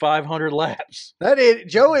 up for 500 laps.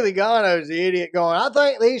 Joey Logano's the idiot going, I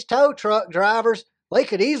think these tow truck drivers, they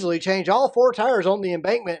could easily change all 4 tires on the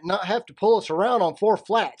embankment and not have to pull us around on 4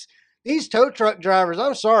 flats. These tow truck drivers,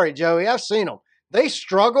 I'm sorry, Joey, I've seen them. They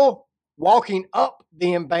struggle walking up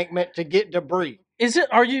the embankment to get debris.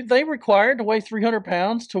 Are they required to weigh 300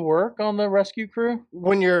 pounds to work on the rescue crew?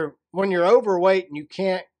 When you're overweight and you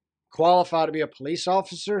can't qualify to be a police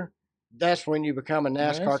officer, that's when you become a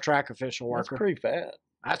NASCAR track official worker. That's pretty fat.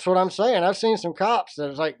 That's what I'm saying. I've seen some cops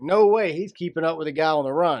that is like, no way he's keeping up with a guy on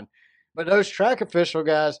the run. But those track official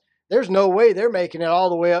guys, there's no way they're making it all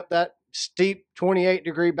the way up that steep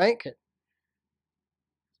 28-degree bank.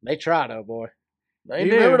 They try though, boy. They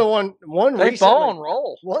do. Remember the one they recently, fall and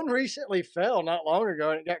roll. One recently fell not long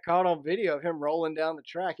ago, and it got caught on video of him rolling down the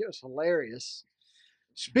track. It was hilarious.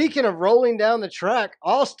 Speaking of rolling down the track,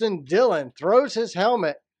 Austin Dillon throws his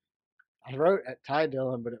helmet. I wrote at Ty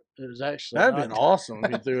Dillon, but it was actually that'd been awesome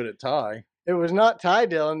if he threw it at Ty. It was not Ty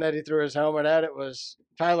Dillon that he threw his helmet at. It was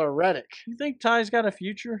Tyler Reddick. You think Ty's got a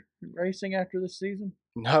future in racing after this season?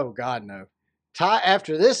 No, God, no.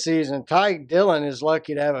 After this season, Ty Dillon is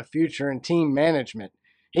lucky to have a future in team management.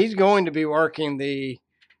 He's going to be working the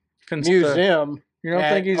museum. You don't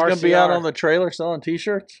think he's going to be out on the trailer selling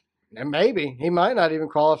T-shirts? And maybe. He might not even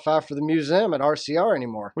qualify for the museum at RCR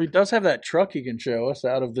anymore. Well, he does have that truck he can show us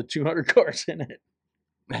out of the 200 cars in it.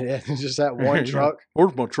 Yeah, just that one truck.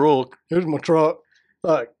 Where's my truck? Here's my truck.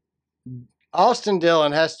 Look, Austin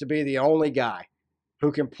Dillon has to be the only guy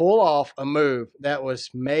who can pull off a move that was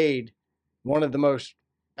made one of the most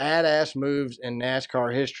badass moves in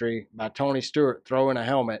NASCAR history by Tony Stewart throwing a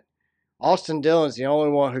helmet. Austin Dillon's the only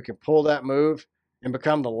one who can pull that move and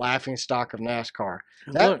become the laughing stock of NASCAR.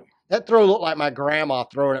 That throw looked like my grandma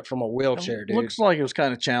throwing it from a wheelchair, dude. Looks like it was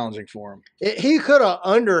kind of challenging for him. He could have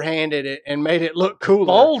underhanded it and made it look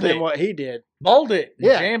cooler than what he did. Bowled it.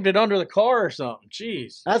 Yeah. Jammed it under the car or something.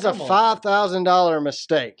 Jeez. That's a $5,000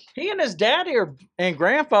 mistake. He and his daddy and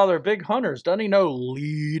grandfather are big hunters. Doesn't he know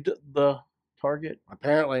lead the target?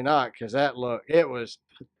 Apparently not, because it was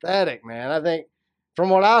pathetic, man. I think from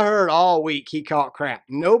what I heard all week, he caught crap.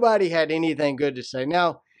 Nobody had anything good to say.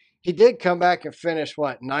 Now, he did come back and finish,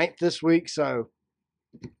 9th this week? So,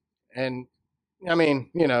 and I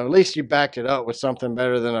mean, at least you backed it up with something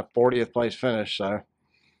better than a 40th place finish. So,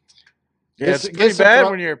 yeah, it's pretty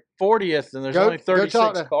bad when you're 40th and there's only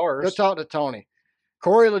 36 cars. Go talk to Tony.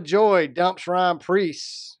 Corey LaJoie dumps Ryne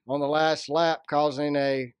Preece on the last lap, causing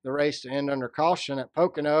the race to end under caution at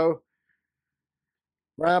Pocono.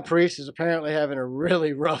 Ryne Preece is apparently having a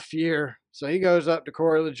really rough year. So he goes up to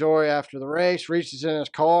Corey LaJoie after the race, reaches in his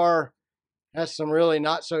car, has some really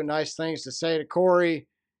not so nice things to say to Corey,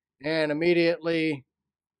 and immediately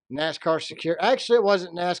NASCAR security. Actually, it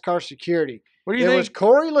wasn't NASCAR security. What do you think? It was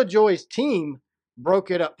Corey LaJoie's team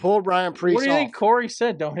broke it up, pulled Ryne Preece off. What do you think Corey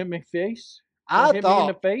said? Don't hit me face? I thought.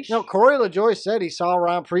 In the face? No, Corey LaJoie said he saw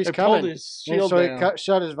Ryne Preece coming. Pulled his shield so down. He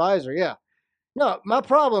shut his visor, yeah. No, my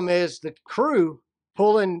problem is the crew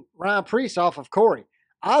pulling Ryne Preece off of Corey.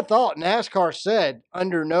 I thought NASCAR said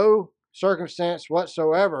under no circumstance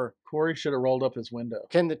whatsoever Corey should have rolled up his window.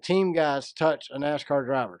 Can the team guys touch a NASCAR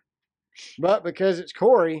driver? But because it's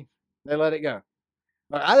Corey, they let it go.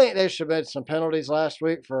 But I think there should have been some penalties last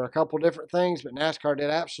week for a couple different things, but NASCAR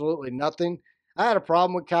did absolutely nothing. I had a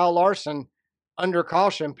problem with Kyle Larson under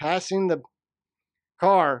caution passing the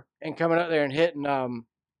car and coming up there and hitting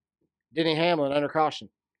Denny Hamlin under caution.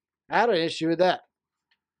 I had an issue with that.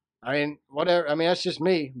 I mean, whatever. I mean, that's just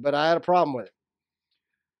me, but I had a problem with it.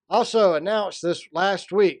 Also announced this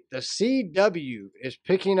last week, the CW is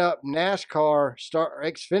picking up NASCAR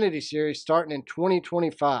Xfinity Series starting in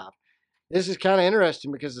 2025. This is kind of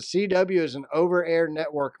interesting because the CW is an over-air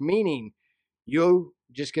network, meaning you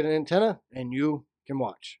just get an antenna and you can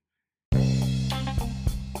watch.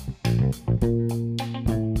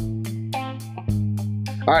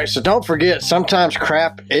 All right, so don't forget, sometimes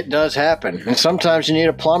crap, it does happen. And sometimes you need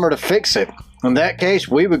a plumber to fix it. In that case,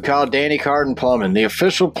 we would call Danny Carden Plumbing, the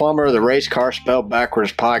official plumber of the Race Car Spelled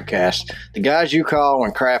Backwards podcast. The guys you call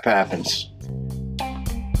when crap happens.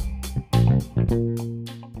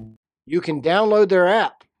 You can download their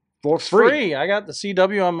app for free. I got the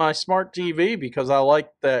CW on my smart TV because I like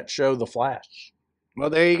that show, The Flash.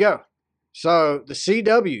 Well, there you go. So the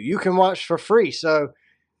CW, you can watch for free. So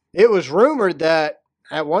it was rumored that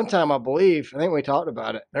at one time, I think we talked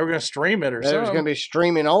about it. They were going to stream it or something. It was going to be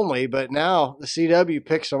streaming only, but now the CW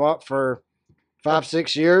picks them up for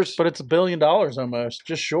 5-6 years. But it's $1 billion almost,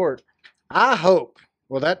 just short. I hope.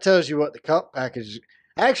 Well, that tells you what the cup package is.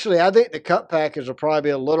 Actually, I think the cup package will probably be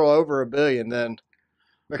a little over $1 billion then,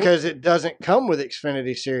 because it doesn't come with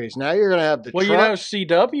Xfinity Series. Now you're going to have the truck. You know,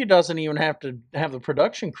 CW doesn't even have to have the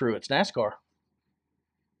production crew. It's NASCAR.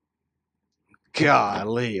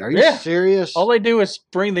 Golly, are you serious? All they do is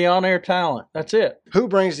bring the on-air talent. That's it. Who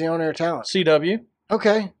brings the on-air talent? CW.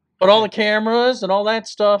 Okay. But all the cameras and all that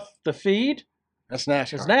stuff, the feed, That's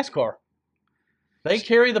NASCAR. is NASCAR. They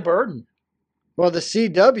carry the burden. Well, the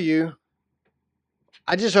CW,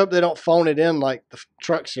 I just hope they don't phone it in like the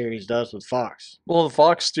Truck Series does with Fox. Well, the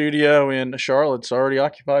Fox studio in Charlotte's already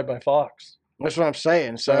occupied by Fox. That's what I'm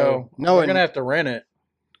saying. So no, they're going to have to rent it.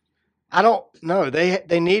 I don't know.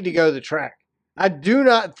 They need to go to the track. I do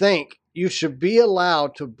not think you should be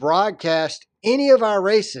allowed to broadcast any of our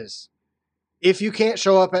races if you can't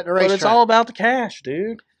show up at the racetrack. But it's all about the cash,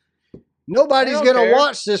 dude. Nobody's going to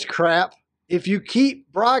watch this crap if you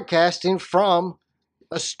keep broadcasting from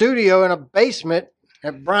a studio in a basement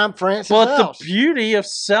at Brian Francis' house. But the beauty of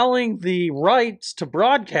selling the rights to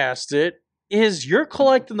broadcast it is you're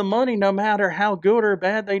collecting the money no matter how good or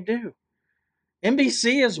bad they do.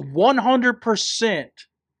 NBC is 100%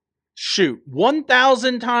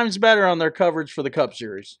 1,000 times better on their coverage for the Cup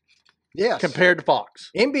Series. Yes. Compared to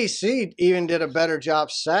Fox. NBC even did a better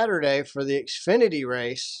job Saturday for the Xfinity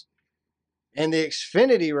race. And the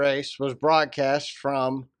Xfinity race was broadcast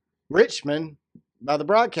from Richmond by the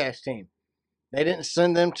broadcast team. They didn't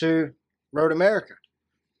send them to Road America.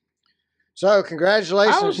 So,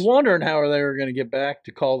 congratulations. I was wondering how they were going to get back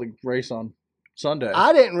to call the race on Sunday.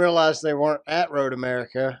 I didn't realize they weren't at Road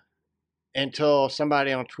America until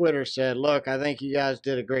somebody on Twitter said, look, I think you guys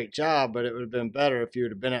did a great job, but it would have been better if you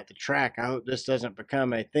would have been at the track. I hope this doesn't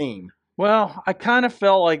become a theme. Well, I kind of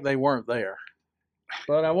felt like they weren't there,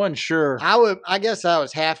 but I wasn't sure. I guess I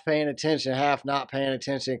was half paying attention, half not paying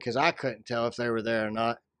attention because I couldn't tell if they were there or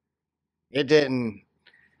not. It didn't.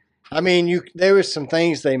 I mean, there was some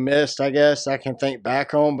things they missed, I guess, I can think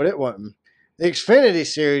back on, but it wasn't. The Xfinity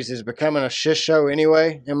Series is becoming a shit show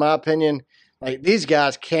anyway, in my opinion. Like, these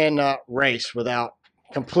guys cannot race without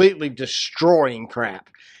completely destroying crap.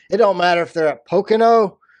 It don't matter if they're at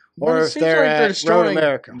Pocono or if they're at Road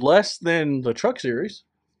America. Less than the Truck Series.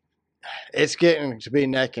 It's getting to be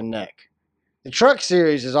neck and neck. The Truck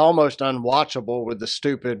Series is almost unwatchable with the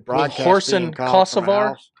stupid broadcast. Harson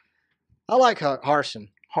Kosovar? I like Harson.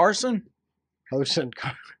 Harson? Harson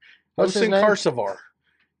Kosovar.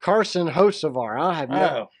 Carson Hocevar.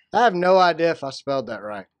 I have no idea if I spelled that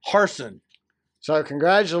right. Harson. So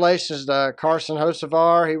congratulations to Carson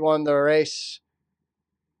Hocevar. He won the race.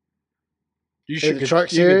 You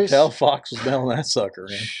could tell Fox was mailing that sucker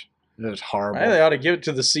in. It was horrible. They ought to give it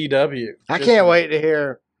to the CW. I can't wait to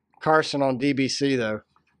hear Carson on DBC though.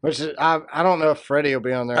 Which is, I don't know if Freddie will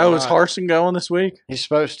be on there. Oh, is Harson going this week? He's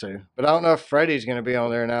supposed to, but I don't know if Freddie's going to be on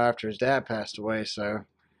there now after his dad passed away. So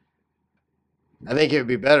I think it would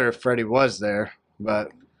be better if Freddie was there. But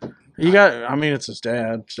it's his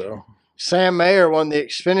dad. So Sam Mayer won the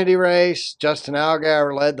Xfinity race. Justin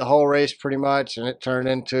Allgaier led the whole race pretty much, and it turned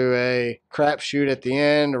into a crapshoot at the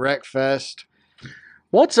end, a wreck fest.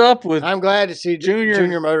 What's up with? I'm glad to see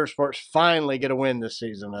Junior Motorsports finally get a win this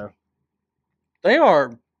season, though. They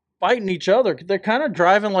are fighting each other. They're kind of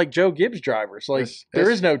driving like Joe Gibbs drivers. Like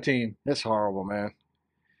there is no team. It's horrible, man.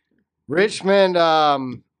 Richmond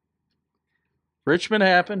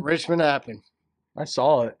happened. I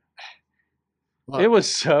saw it. Look, it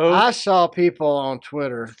was so. I saw people on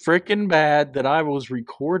Twitter freaking bad that I was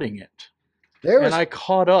recording it, and I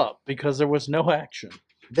caught up because there was no action.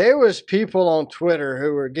 There was people on Twitter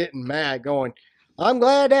who were getting mad, going, I'm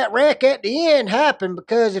glad that wreck at the end happened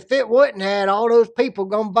because if it wouldn't had all those people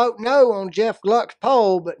gonna vote no on Jeff Gluck's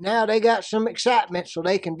poll, but now they got some excitement so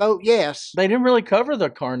they can vote yes. They didn't really cover the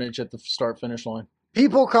carnage at the start-finish line.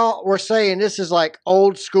 People were saying this is like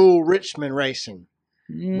old school Richmond racing.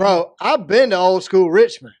 Bro, I've been to old school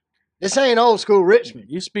Richmond. This ain't old school Richmond.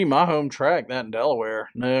 It used to be my home track, that in Delaware.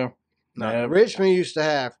 No. Richmond used to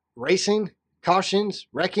have racing, cautions,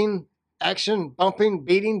 wrecking, action, bumping,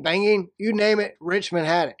 beating, banging, you name it, Richmond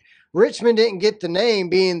had it. Richmond didn't get the name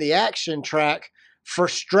being the action track for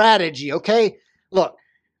strategy, okay? Look,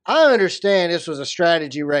 I understand this was a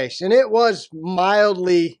strategy race, and it was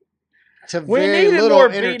mildly to very little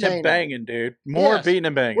entertainment. We needed more beating and banging, dude. More beating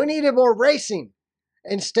and banging. We needed more racing.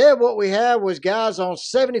 Instead, what we had was guys on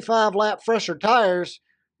 75-lap fresher tires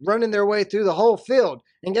running their way through the whole field.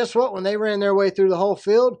 And guess what? When they ran their way through the whole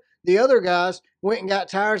field, the other guys went and got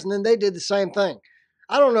tires, and then they did the same thing.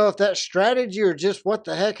 I don't know if that's strategy or just what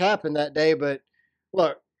the heck happened that day, but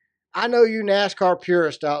look, I know you NASCAR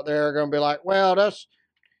purists out there are going to be like, well,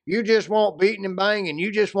 you just want beating and banging.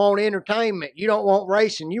 You just want entertainment. You don't want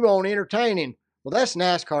racing. You want entertaining. Well, that's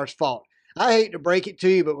NASCAR's fault. I hate to break it to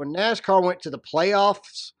you, but when NASCAR went to the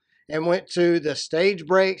playoffs and went to the stage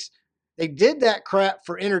breaks, they did that crap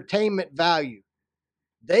for entertainment value.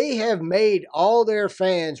 They have made all their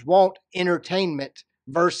fans want entertainment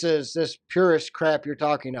versus this purist crap you're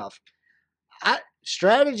talking of.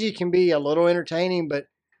 strategy can be a little entertaining, but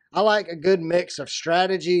I like a good mix of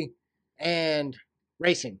strategy and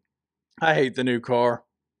racing. I hate the new car.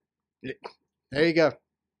 There you go.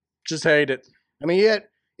 Just hate it. I mean, you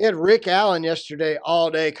had Rick Allen yesterday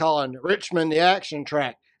all day calling Richmond the action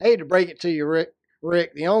track. I hate to break it to you,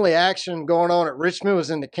 Rick, the only action going on at Richmond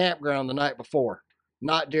was in the campground the night before,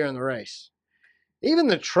 not during the race. Even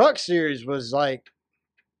the truck series was like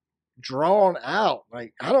drawn out.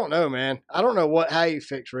 Like, I don't know, man. I don't know how you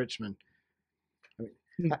fix Richmond.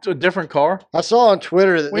 It's a different car. I saw on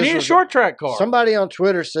Twitter that we need a short track car. Somebody on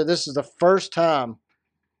Twitter said this is the first time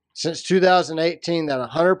since 2018 that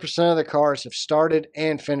 100% of the cars have started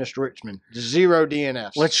and finished Richmond. 0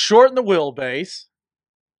 DNFs. Let's shorten the wheelbase.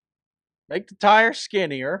 Make the tires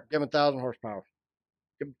skinnier. Give them 1,000 horsepower.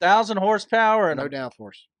 Give them 1,000 horsepower and no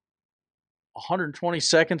downforce. 120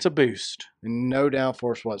 seconds of boost. No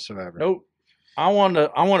downforce whatsoever. Nope. I want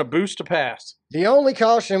to boost to pass. The only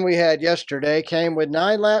caution we had yesterday came with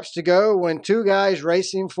 9 laps to go when 2 guys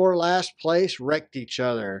racing for last place wrecked each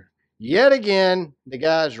other. Yet again, the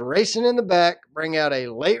guys racing in the back bring out a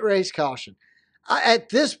late race caution. At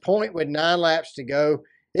this point with 9 laps to go,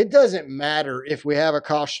 it doesn't matter if we have a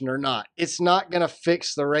caution or not. It's not going to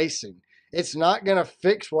fix the racing. It's not going to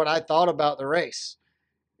fix what I thought about the race.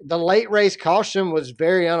 The late race caution was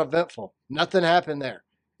very uneventful. Nothing happened there.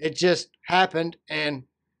 It just happened, and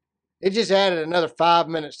it just added another 5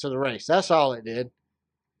 minutes to the race. That's all it did.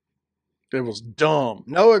 It was dumb.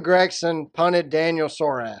 Noah Gregson punted Daniel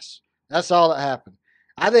Soras. That's all that happened.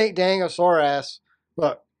 I think Daniel Soras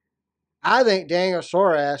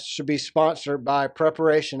should be sponsored by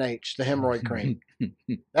Preparation H, the hemorrhoid cream.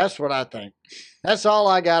 That's what I think. That's all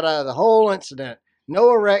I got out of the whole incident.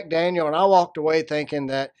 Noah wrecked Daniel, and I walked away thinking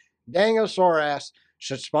that Daniel Soras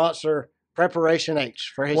should sponsor Preparation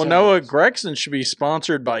H for his. Well, Noah Gregson should be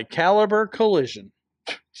sponsored by Caliber Collision.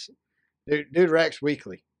 Dude wrecks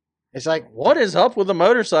weekly. It's like, what is up with the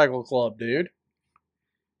motorcycle club, dude?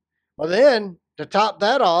 Well, then, to top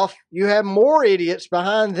that off, you have more idiots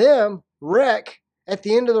behind them wreck at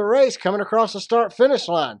the end of the race coming across the start-finish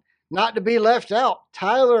line. Not to be left out.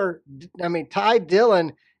 Ty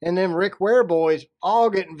Dillion and them Rick Ware boys all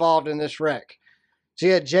get involved in this wreck. So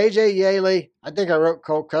you had J.J. Yaley. I think I wrote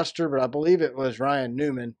Cole Custer, but I believe it was Ryan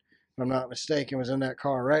Newman, if I'm not mistaken, was in that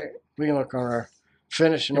car, right? We can look on our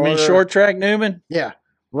finishing order. You mean short track Newman? Yeah.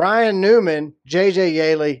 Ryan Newman, J.J.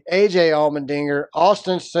 Yaley, A.J. Allmendinger,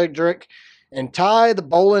 Austin Cedric, and Ty the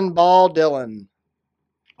Bowling Ball Dillon.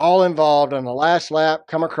 All involved on the last lap,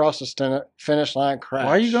 come across the finish line crash.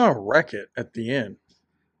 Why are you going to wreck it at the end?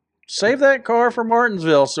 Save that car for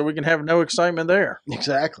Martinsville so we can have no excitement there.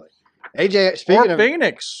 Exactly.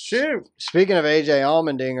 Phoenix, shoot. Speaking of A.J.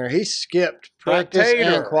 Allmendinger, he skipped practice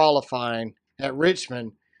and qualifying at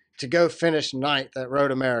Richmond to go finish 9th at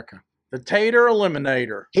Road America. The Tater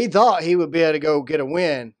Eliminator. He thought he would be able to go get a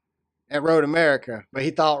win at Road America, but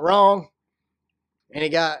he thought wrong, and he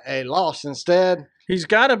got a loss instead. He's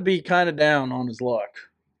got to be kind of down on his luck.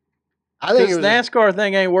 I think this NASCAR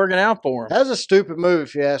thing ain't working out for him. That's a stupid move,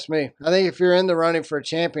 if you ask me. I think if you're in the running for a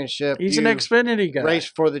championship, he's an Xfinity guy. Race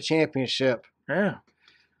for the championship. Yeah.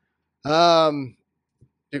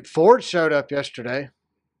 Ford showed up yesterday.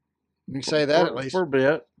 You can say that at least for a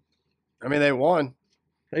bit. I mean, they won.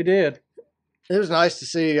 They did. It was nice to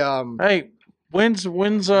see. Hey, when's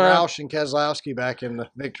Roush and Keselowski back in the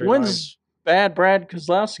victory line. Bad Brad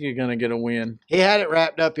Keselowski going to get a win? He had it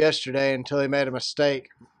wrapped up yesterday until he made a mistake.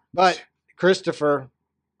 But Christopher's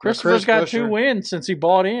got 2 wins since he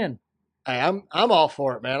bought in. Hey, I'm all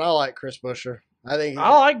for it, man. I like Chris Buescher. I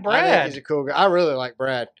like Brad. I think he's a cool guy. I really like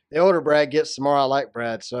Brad. The older Brad gets, the more I like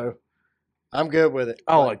Brad. So I'm good with it.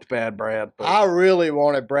 I liked Bad Brad. But I really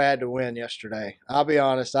wanted Brad to win yesterday. I'll be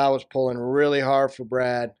honest. I was pulling really hard for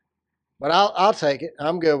Brad. But I'll take it.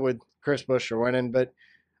 I'm good with Chris Buescher winning. But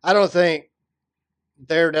I don't think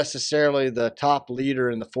they're necessarily the top leader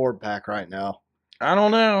in the Ford pack right now. I don't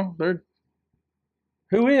know.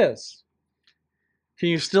 Who is? Can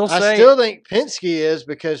you still say? I still think Penske is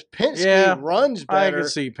because Penske runs better. I can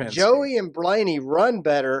see Penske. Joey and Blaney run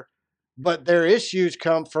better, but their issues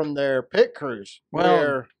come from their pit crews.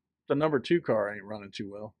 Well, the number 2 car ain't running too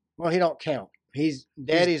well. Well, he don't count.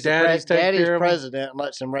 Daddy's president and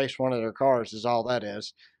lets him race one of their cars is all that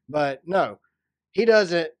is. But no, he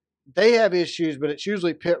doesn't. They have issues, but it's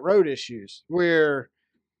usually pit road issues where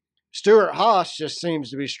Stuart Haas just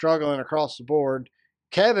seems to be struggling across the board.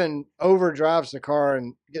 Kevin overdrives the car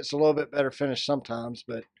and gets a little bit better finish sometimes.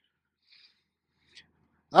 But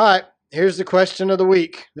all right, here's the question of the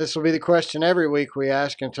week. This will be the question every week we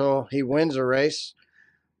ask until he wins a race.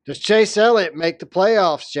 Does Chase Elliott make the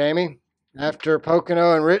playoffs, Jamie? After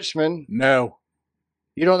Pocono and Richmond, No.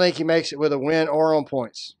 you don't think he makes it with a win or on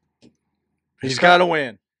points? He's got to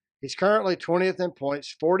win. He's currently 20th in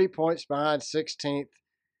points, 40 points behind 16th.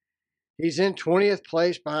 He's in 20th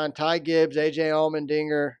place behind Ty Gibbs, AJ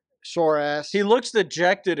Allmendinger, Sorass. He looks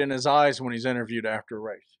dejected in his eyes when he's interviewed after a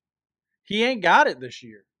race. He ain't got it this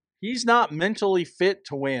year. He's not mentally fit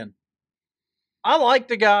to win. I like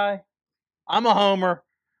the guy. I'm a homer,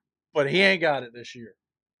 but he ain't got it this year.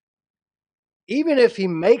 Even if he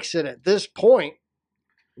makes it at this point,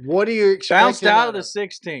 what are you expecting? Bounced out of the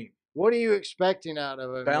 16. What are you expecting out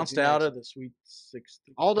of him? Bounced out of the Sweet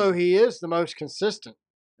 16. Although he is the most consistent.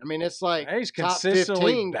 I mean, it's like he's top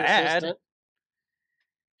consistently 15 bad. consistent.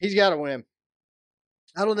 He's got to win.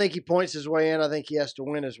 I don't think he points his way in. I think he has to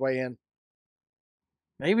win his way in.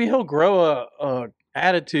 Maybe he'll grow a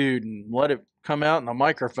attitude and let it come out in the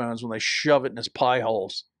microphones when they shove it in his pie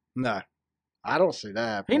holes. No, I don't see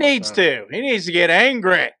that. He needs to. He needs to get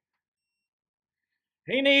angry.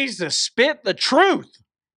 He needs to spit the truth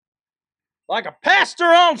like a pastor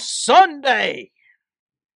on Sunday.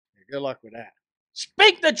 Good luck with that.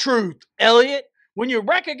 Speak the truth, Elliot. When you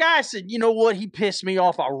wreck a guy, said, you know what? He pissed me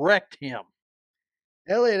off. I wrecked him.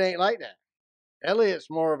 Elliot ain't like that. Elliot's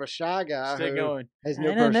more of a shy guy who has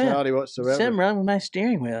no personality whatsoever. Something wrong with my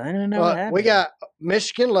steering wheel. I don't know what happened. We got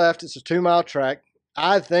Michigan left. It's a 2-mile track.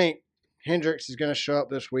 I think Hendricks is going to show up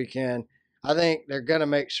this weekend. I think they're going to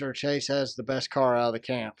make sure Chase has the best car out of the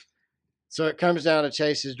camp. So it comes down to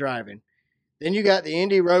Chase's driving. Then you got the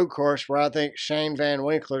Indy Road Course where I think Shane Van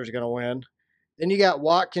Winkler is going to win. Then you got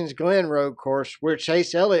Watkins Glen Road Course where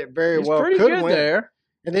Chase Elliott very well could win. There.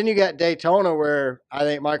 And then you got Daytona where I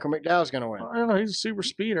think Michael McDowell's going to win. I don't know. He's a super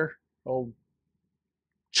speeder. Oh,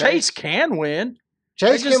 Chase can win.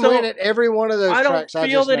 Chase can win at every one of those tracks. I don't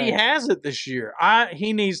feel that he has it this year.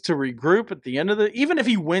 He needs to regroup at the end of even if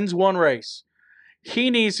he wins one race, he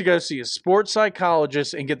needs to go see a sports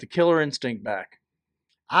psychologist and get the killer instinct back.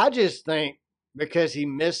 I just think because he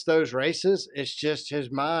missed those races, it's just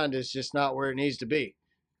his mind is just not where it needs to be.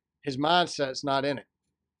 His mindset's not in it.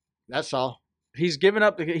 That's all. He's given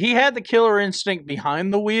up. He had the killer instinct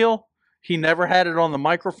behind the wheel. He never had it on the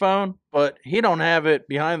microphone, but he don't have it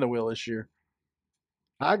behind the wheel this year.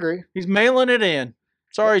 I agree. He's mailing it in.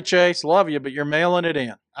 Sorry, Chase. Love you, but you're mailing it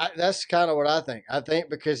in. That's kind of what I think. I think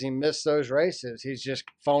because he missed those races, he's just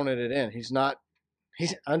phoning it in.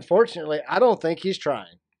 Unfortunately, I don't think he's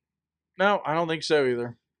trying. No, I don't think so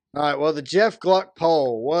either. All right, well, the Jeff Gluck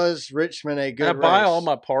poll, was Richmond a good race? I buy all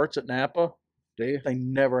my parts at Napa. Do you? They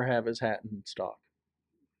never have his hat in stock.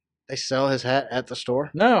 They sell his hat at the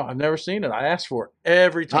store? No, I've never seen it. I ask for it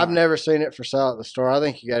every time. I've never seen it for sale at the store. I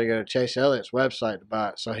think you got to go to Chase Elliott's website to buy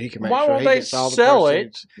it so he can make sure he gets all the proceeds. Why won't they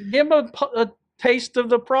sell it? Give him a taste of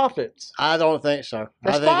the profits. I don't think so.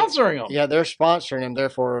 They're sponsoring them. Yeah, they're sponsoring him.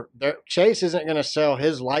 Therefore, Chase isn't going to sell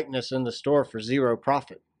his likeness in the store for zero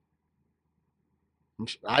profit.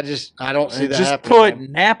 I don't see that just happening. Put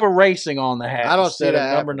Napa Racing on the hat. I don't see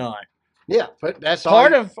that number 9. Yeah, but that's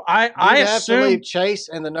part all of. I assume have to leave Chase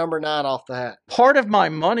and the number 9 off the hat. Part of my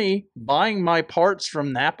money buying my parts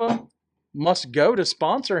from Napa must go to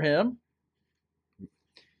sponsor him.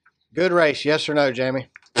 Good race, yes or no, Jamie?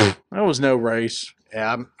 That was no race.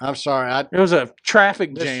 Yeah, I'm sorry. It was a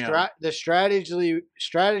traffic jam. The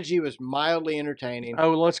strategy was mildly entertaining.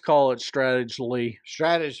 Oh, let's call it strategically.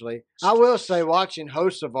 I will say, watching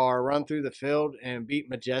Hocevar run through the field and beat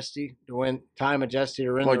Majesty to win, Ty Majesty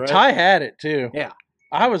to win the race. Ty had it too. Yeah,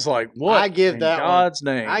 I was like, "What? In God's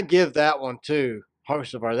name!" I give that one to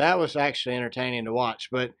Hocevar. That was actually entertaining to watch.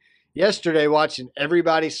 But yesterday, watching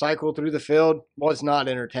everybody cycle through the field was not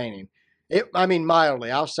entertaining. Mildly.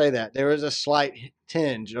 I'll say that. There was a slight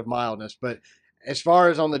tinge of mildness. But as far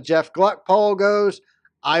as on the Jeff Gluck poll goes,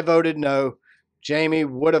 I voted no. Jamie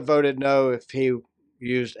would have voted no if he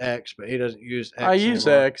used X, but he doesn't use X. I use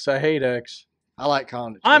X. I hate X. I like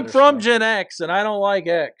calling it Twitter. I'm from Gen X, and I don't like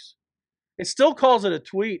X. It still calls it a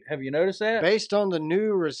tweet. Have you noticed that? Based on the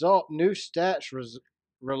new stats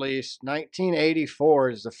release, 1984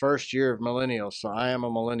 is the first year of millennials, so I am a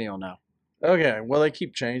millennial now. Okay, well, they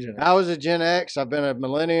keep changing it. I was a Gen X. I've been a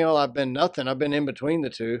millennial. I've been nothing. I've been in between the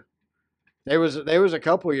two. There was a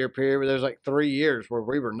couple year period where there was like 3 years where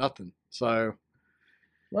we were nothing. So,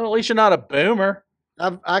 well, at least you're not a boomer.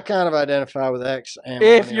 I kind of identify with X. And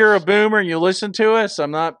if you're a boomer and you listen to us, I'm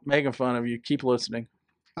not making fun of you. Keep listening.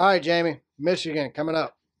 All right, Jamie. Michigan coming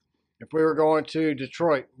up. If we were going to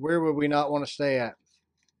Detroit, where would we not want to stay at?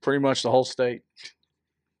 Pretty much the whole state.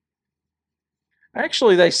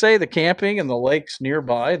 Actually, they say the camping and the lakes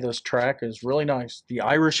nearby this track is really nice. The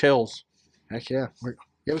Irish Hills. Heck yeah.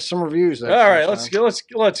 Give us some reviews. All right, let's go.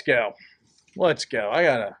 Let's go. I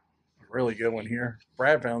got a really good one here.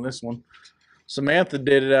 Brad found this one. Samantha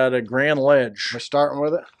did it out of Grand Ledge. We're starting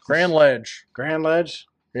with it. Grand Ledge. Grand Ledge.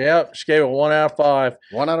 Yep, she gave it 1 out of 5.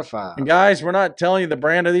 1 out of 5. And guys, we're not telling you the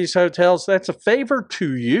brand of these hotels. That's a favor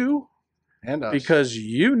to you And us. because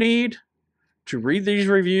you need to read these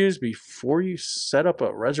reviews before you set up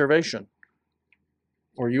a reservation,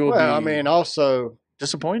 or you will be also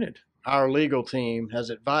disappointed. Our legal team has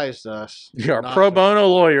advised us. Our pro bono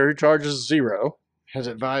lawyer who charges $0 has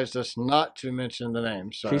advised us not to mention the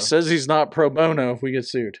name. So he says he's not pro bono if we get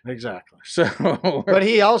sued. Exactly. So, but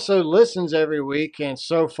he also listens every week, and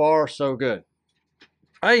so far, so good.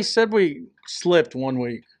 I said we slipped 1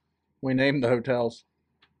 week. We named the hotels.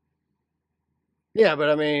 Yeah, but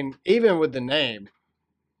I mean, even with the name,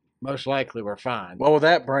 most likely we're fine. Well, with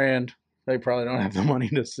that brand, they probably don't have the money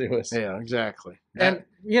to sue us. Yeah, exactly. And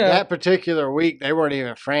that particular week, they weren't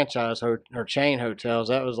even franchise or chain hotels.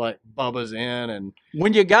 That was like Bubba's Inn and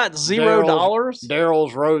when you got $0,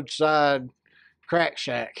 Daryl's Roadside Crack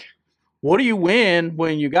Shack. What do you win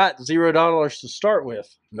when you got $0 to start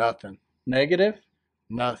with? Nothing. Negative?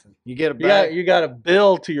 Nothing. You get a bag. You got a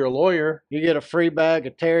bill to your lawyer. You get a free bag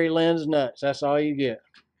of Terry Lynn's nuts. That's all you get.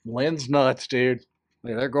 Lynn's nuts, dude.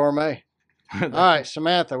 Yeah, they're gourmet. All right,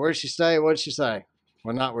 Samantha, where'd she stay? What'd she say?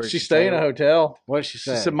 Well, not where she stayed in a hotel. What'd she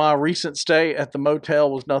say? She said, my recent stay at the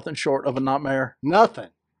motel was nothing short of a nightmare. Nothing.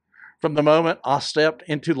 From the moment I stepped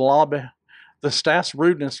into the lobby, the staff's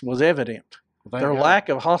rudeness was evident. Their lack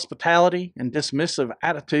of hospitality and dismissive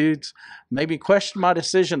attitudes made me question my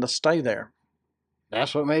decision to stay there.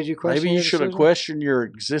 That's what made you question Maybe you should have questioned your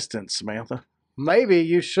existence, Samantha. Maybe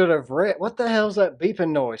you should have read. What the hell's that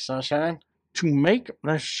beeping noise, Sunshine?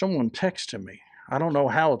 There's someone texting me. I don't know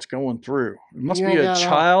how it's going through. It must be a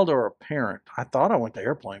child or a parent. I thought I went to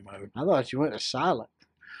airplane mode. I thought you went to silent.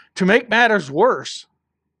 To make matters worse,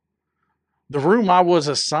 the room I was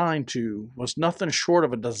assigned to was nothing short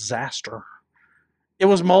of a disaster. It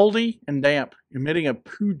was moldy and damp, emitting a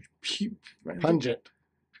pungent.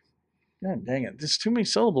 God dang it. There's too many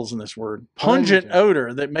syllables in this word. Pungent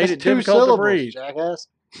odor that made it difficult syllables, to breathe. Jackass.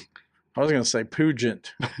 I was going to say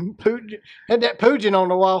pungent. Had that pungent on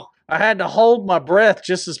the wall. I had to hold my breath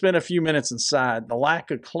just to spend a few minutes inside. The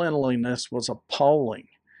lack of cleanliness was appalling,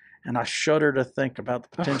 and I shudder to think about the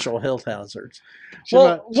potential health hazards. She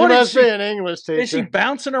must be an English teacher. Is she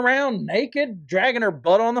bouncing around naked, dragging her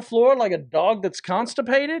butt on the floor like a dog that's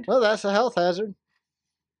constipated? Well, that's a health hazard.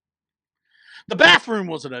 The bathroom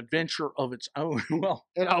was an adventure of its own. Well,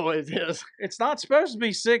 it always is. It's not supposed to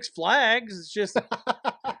be Six Flags. It's just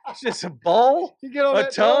a bowl, a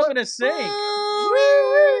tub, and a sink.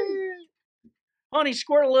 Honey,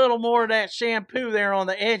 squirt a little more of that shampoo there on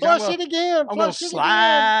the edge. Flush it again. I'm going to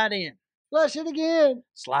slide in. Flush it again.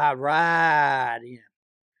 Slide right in.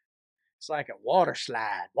 It's like a water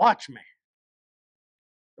slide. Watch me.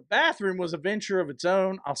 The bathroom was a venture of its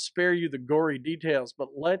own. I'll spare you the gory details, but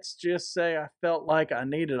let's just say I felt like I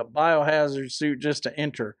needed a biohazard suit just to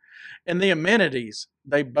enter. And the amenities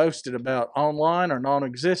they boasted about online are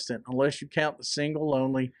non-existent unless you count the single,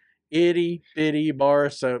 lonely, itty-bitty bar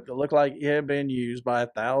of soap that looked like it had been used by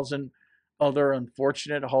 1,000 other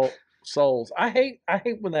unfortunate souls. I hate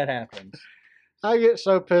when that happens. I get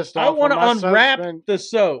so pissed off. I want to unwrap the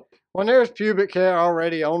soap. When there's pubic hair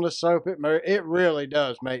already on the soap, it really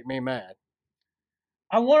does make me mad.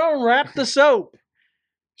 I want to unwrap the soap.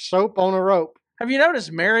 Soap on a rope. Have you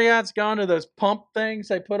noticed Marriott's gone to those pump things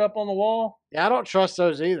they put up on the wall? Yeah, I don't trust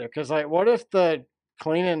those either. Because, like, what if the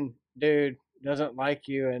cleaning dude doesn't like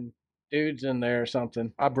you and dude's in there or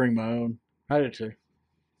something? I bring my own. I do too.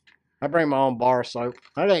 I bring my own bar of soap.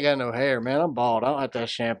 I ain't got no hair, man. I'm bald. I don't have that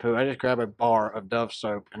shampoo. I just grab a bar of Dove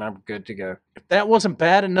soap and I'm good to go. If that wasn't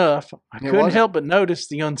bad enough, I couldn't help but notice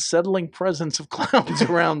the unsettling presence of clowns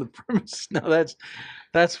around the premises. No,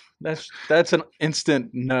 that's an instant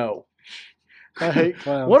no. I hate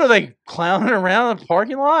clowns. What are they clowning around the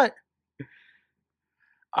parking lot?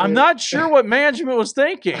 I'm not sure what management was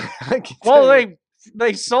thinking. Well,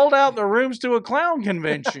 they sold out the rooms to a clown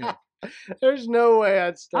convention. There's no way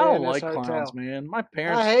I'd stay I don't in this like hotel. clowns, man. My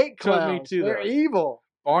parents I hate took clowns. me to They're the evil.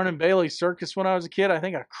 Barn and Bailey Circus when I was a kid. I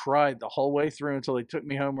think I cried the whole way through until they took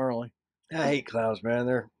me home early. I hate clowns,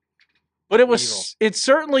 man. But it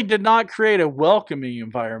certainly did not create a welcoming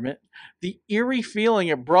environment. The eerie feeling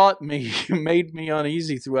it brought me made me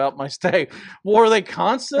uneasy throughout my stay. Were they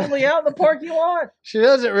constantly out in the parking lot? She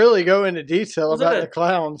doesn't really go into detail about the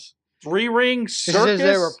clowns. 3-ring circus? She says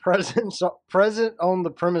they were present on the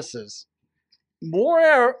premises.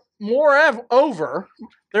 Moreover,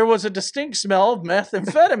 there was a distinct smell of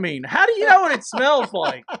methamphetamine. How do you know what it smells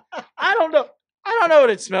like? I don't know what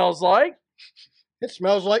it smells like. It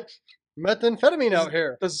smells like methamphetamine out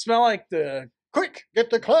here. Does it smell like the... Quick, get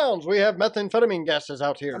the clowns. We have methamphetamine gases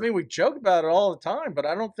out here. I mean, we joke about it all the time, but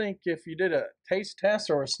I don't think if you did a taste test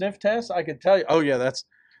or a sniff test, I could tell you, oh, yeah,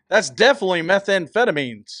 that's definitely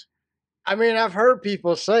methamphetamines. I mean, I've heard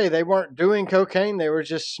people say they weren't doing cocaine, they were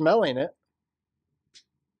just smelling it.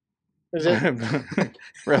 Is it?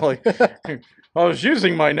 Really? I was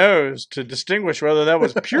using my nose to distinguish whether that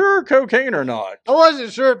was pure cocaine or not. I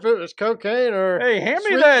wasn't sure if it was cocaine or... Hey, hand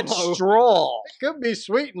me sweet that and low. straw. It could be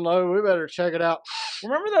sweet and low. We better check it out.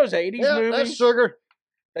 Remember those 80s Yeah, movies? that's sugar.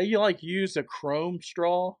 They used a chrome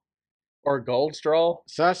straw or a gold straw?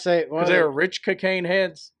 So I say... Because they were rich cocaine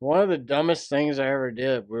heads. One of the dumbest things I ever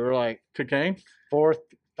did, we were like... Cocaine? Third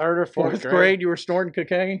or fourth grade, you were snorting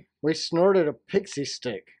cocaine? We snorted a pixie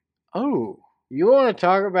stick. Oh. You want to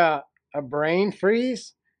talk about a brain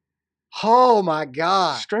freeze? Oh my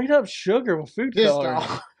God. Straight up sugar with food coloring.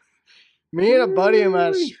 Me and a buddy of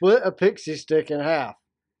mine split a pixie stick in half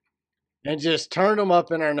and just turned them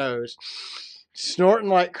up in our nose, snorting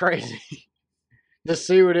like crazy to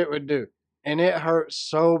see what it would do. And it hurt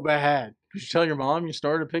so bad. Did you tell your mom you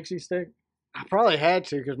snorted a pixie stick? I probably had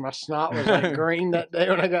to because my snot was like green that day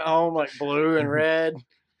when I got home, like blue and red.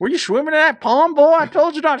 Were you swimming in that pond, boy? I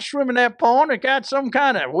told you not to swim in that pond. It got some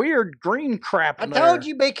kind of weird green crap in there. I told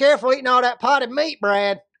you be careful eating all that potted meat,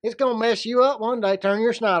 Brad. It's going to mess you up one day, turn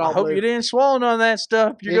your snot all I hope blue. you didn't swallow none of that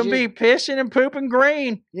stuff. You're going to be pissing and pooping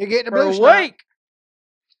green. You get the for booster. a week.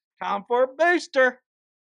 Time for a booster.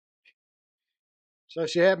 So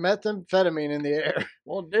she had methamphetamine in the air.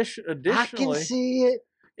 Well, additionally, I can see it.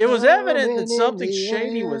 It was evident that something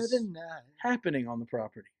shady was happening on the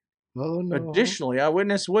property. Oh, no. Additionally,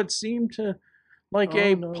 eyewitness would seem to like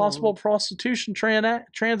a possible prostitution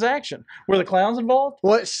transaction. Were the clowns involved?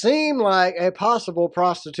 What seemed like a possible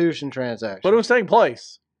prostitution transaction. But it was taking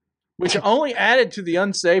place, which only added to the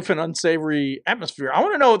unsafe and unsavory atmosphere. I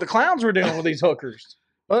want to know what the clowns were doing with these hookers.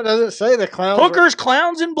 What does it say? The clowns? Hookers,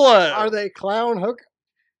 clowns, and blow. Are they clown hookers?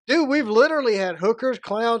 Dude, we've literally had hookers,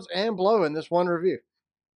 clowns, and blow in this one review.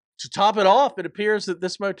 To top it off, it appears that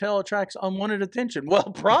this motel attracts unwanted attention.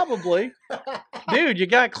 Well, probably. Dude, you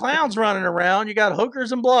got clowns running around. You got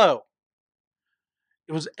hookers and blow.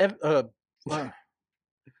 It was... the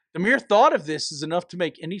mere thought of this is enough to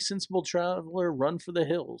make any sensible traveler run for the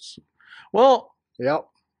hills. Well, yep.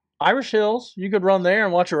 Irish Hills, you could run there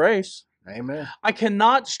and watch a race. Amen. I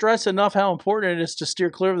cannot stress enough how important it is to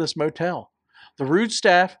steer clear of this motel. The rude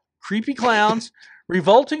staff, creepy clowns,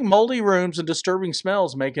 revolting moldy rooms, and disturbing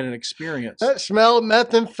smells make it an experience. That smell of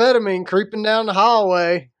methamphetamine creeping down the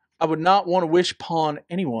hallway. I would not want to wish upon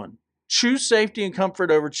anyone. Choose safety and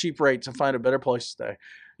comfort over cheap rates and find a better place to stay.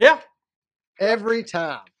 Yeah. Every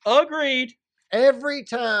time. Agreed. Every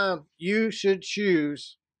time you should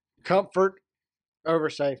choose comfort over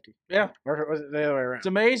safety. Yeah. Or was it the other way around? It's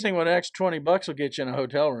amazing what an extra $20 will get you in a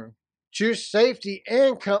hotel room. Choose safety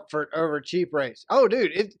and comfort over cheap rates. Oh,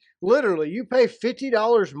 dude, it literally, you pay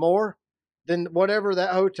 $50 more than whatever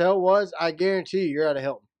that hotel was. I guarantee you're out of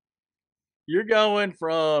Hilton. You're going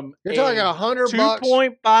from you're talking $100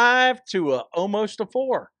 2.5 to almost a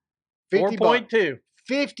 4. 4.2.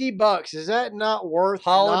 $50. Is that not worth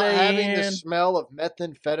Holiday not having Inn. the smell of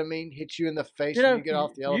methamphetamine hit you in the face when you get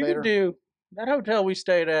off the elevator? You could do that hotel we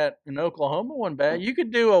stayed at in Oklahoma wasn't bad. You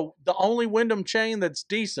could do the only Wyndham chain that's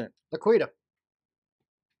decent. Laquita.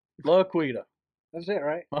 Laquita. That's it,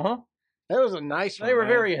 right? Uh-huh. That was a nice one. They were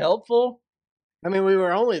very helpful. I mean, we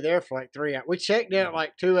were only there for like 3 hours. We checked in at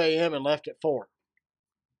like 2 a.m. and left at 4.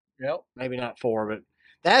 Yep. Maybe not 4, but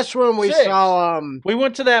that's when we 6. saw we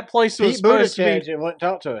went to that place that was Pete supposed to be and went and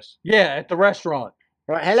talked to us. Yeah, at the restaurant.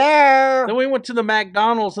 Right. Hello. Then we went to the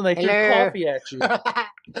McDonald's and they threw coffee at you.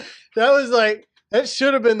 That was like, that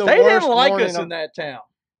should have been the worst. They didn't like morning us in that town.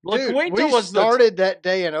 Dude, La Quinta we was started that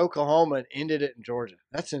day in Oklahoma and ended it in Georgia.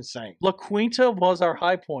 That's insane. La Quinta was our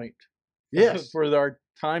high point. Yes. For our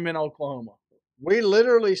time in Oklahoma. We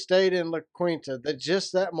literally stayed in La Quinta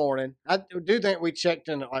just that morning. I do think we checked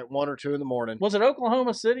in at like 1 or 2 in the morning. Was it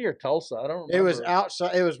Oklahoma City or Tulsa? I don't remember. It was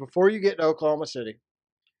outside. It was before you get to Oklahoma City.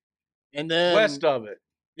 And then west of it.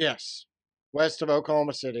 Yes. West of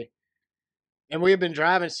Oklahoma City. And we had been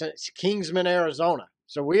driving since Kingsman, Arizona.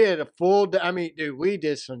 So we had a full day. I mean, dude, we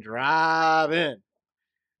did some driving.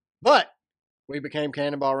 But we became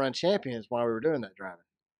Cannonball Run champions while we were doing that driving.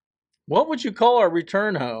 What would you call our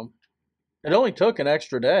return home? It only took an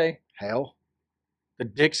extra day. Hell. The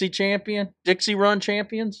Dixie Run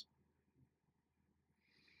champions?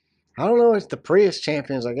 I don't know. It's the Prius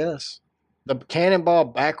champions, I guess. The Cannonball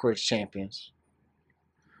backwards champions.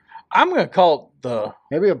 I'm going to call it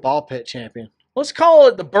maybe a ball pit champion. Let's call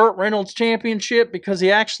it the Burt Reynolds Championship because he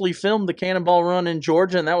actually filmed the Cannonball Run in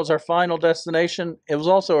Georgia, and that was our final destination. It was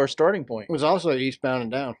also our starting point. It was also eastbound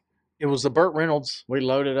and down. It was the Burt Reynolds We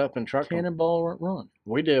loaded up and trucked them. Cannonball Run.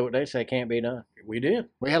 We did what they say can't be done. We did.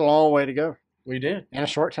 We had a long way to go We did. and a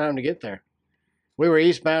short time to get there. We were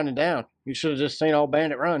eastbound and down. You should have just seen old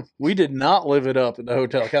Bandit run. We did not live it up at the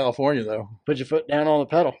Hotel California, though. Put your foot down on the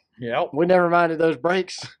pedal. Yep. We never minded those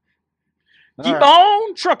brakes. Keep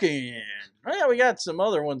on trucking. Oh, yeah, we got some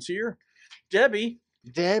other ones here. Debbie.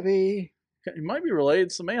 Debbie. You might be related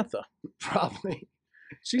to Samantha. Probably.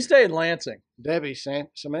 She stayed in Lansing, Debbie,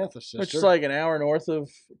 Samantha's sister. which is like an hour north of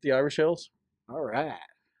the Irish Hills. All right.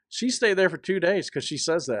 She stayed there for 2 days because she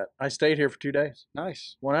says that. I stayed here for 2 days.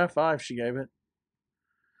 Nice. 1 out of 5 she gave it.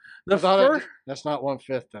 That's not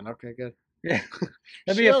 1/5 then. Okay, good. Yeah.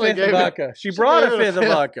 That'd She be a only fifth of gave it- vodka. She brought a gave it a fifth of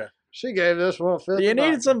fifth. vodka. She gave this 1/5. You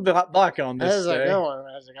needed some vodka on this How's that day. going?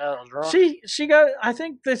 As a guy was drunk. She got, I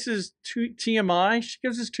think this is TMI. She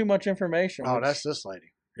gives us too much information. Oh, which- that's this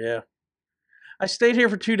lady. Yeah. I stayed here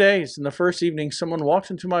for 2 days, and the first evening, someone walked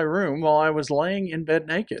into my room while I was laying in bed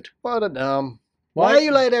naked. What a dumb. Why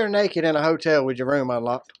you lay there naked in a hotel with your room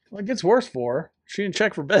unlocked? Well, it gets worse for her. She didn't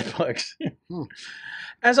check for bed bugs. Hmm.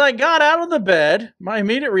 As I got out of the bed, my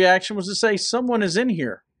immediate reaction was to say, "Someone is in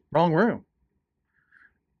here." Wrong room.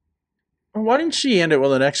 Why didn't she end it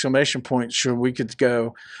with an exclamation point so we could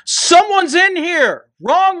go, "Someone's in here!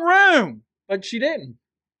 Wrong room!" But she didn't.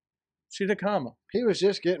 She did a comma. He was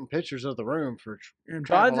just getting pictures of the room for. And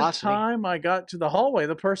by the Travelocity. time I got to the hallway,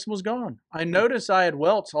 the person was gone. I noticed I had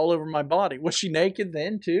welts all over my body. Was she naked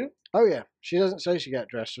then, too? Oh yeah, she doesn't say she got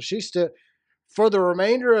dressed, so she's still. For the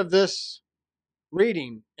remainder of this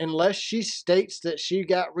reading, unless she states that she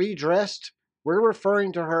got redressed, we're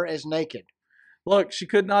referring to her as naked. Look, she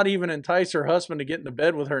could not even entice her husband to get into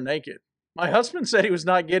bed with her naked. My husband said he was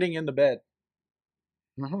not getting into bed.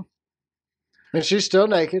 Mm-hmm. And she's still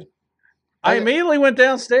naked. I immediately went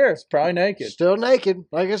downstairs, probably naked. Still naked.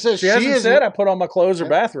 Like I said, She hasn't is said I put on my clothes or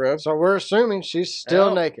bathrobe. So we're assuming she's still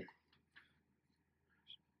Yeah. naked.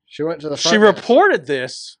 She went to the front She desk. reported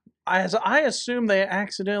this. As I assume they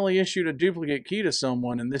accidentally issued a duplicate key to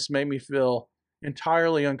someone, and this made me feel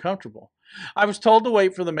entirely uncomfortable. I was told to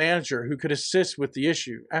wait for the manager who could assist with the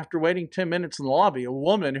issue. After waiting 10 minutes in the lobby, a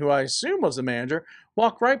woman who I assume was the manager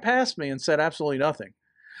walked right past me and said absolutely nothing.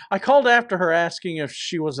 I called after her asking if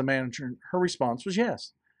she was a manager. Her response was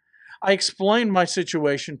yes. I explained my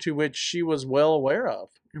situation, to which she was well aware of,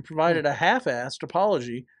 and provided a half-assed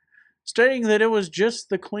apology, stating that it was just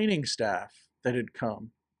the cleaning staff that had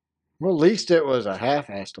come. Well, at least it was a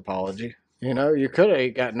half-assed apology. You know, you could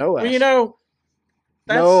have got no ass. Well, you know,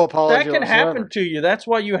 No apology that can happen whatsoever. to you. That's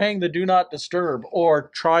why you hang the do not disturb or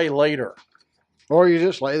try later. Or you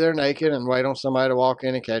just lay there naked and wait on somebody to walk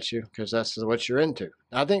in and catch you, because that's what you're into.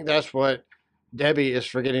 I think that's what Debbie is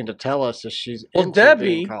forgetting to tell us, is she's Well, into Debbie,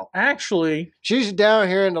 being caught. actually, She's down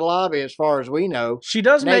here in the lobby, as far as we know. she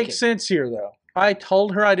does make Naked. sense here, though. I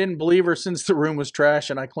told her I didn't believe her since the room was trash,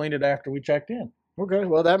 and I cleaned it after we checked in. Okay,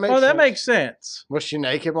 well, that makes Oh, that sense. makes sense. Was she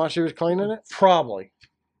naked while she was cleaning it? Probably.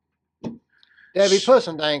 Debbie, put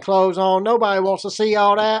some dang clothes on. Nobody wants to see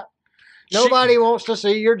all that. Nobody wants to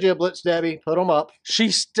see your giblets, Debbie. Put them up.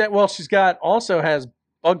 She's got also has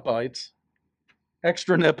bug bites,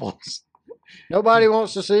 extra nipples. Nobody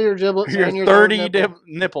wants to see your giblets Your and your 30 nipple.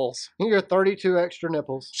 nipples. Your 32 extra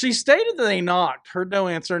nipples. She stated that they knocked, heard no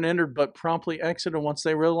answer, and entered, but promptly exited once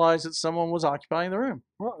they realized that someone was occupying the room.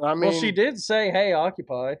 Well, I mean, Well, she did say, "Hey,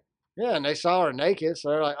 occupy." yeah, and they saw her naked, so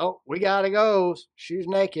they're like, "Oh, we gotta go. She's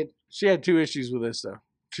naked." She had 2 issues with this, though.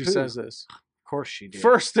 She Two. says this. Of course she did.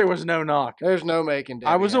 First, there was no knock. There's no making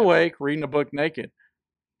Debbie I was happy. awake, reading a book naked.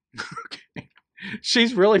 Okay.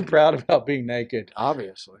 She's really proud about being naked.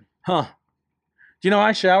 Obviously. Huh. Do you know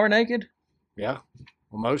I shower naked? Yeah.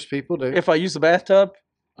 Well, most people do. If I use the bathtub,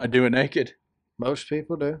 I do it naked. Most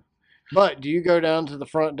people do. But do you go down to the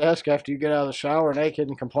front desk after you get out of the shower naked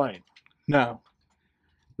and complain? No.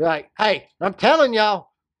 Be like, "Hey, I'm telling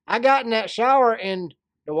y'all, I got in that shower and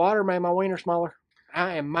the water made my wiener smaller.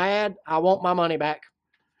 I am mad. I want my money back."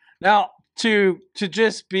 Now, to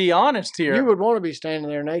just be honest here, You would want to be standing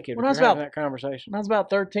there naked When if I was you're having about- that conversation. when I was about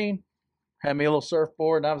 13, had me a little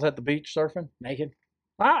surfboard, and I was at the beach surfing. Naked.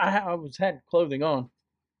 I had clothing on,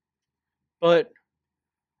 but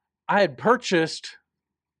I had purchased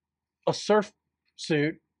a surf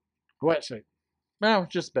suit. Wetsuit. No,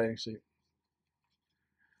 just a bathing suit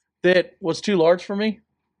that was too large for me.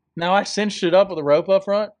 Now I cinched it up with a rope up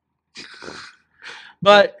front,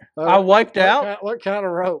 but I wiped out. What kind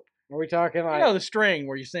of rope? Are we talking like You know the string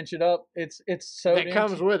where you cinch it up? It's sewed that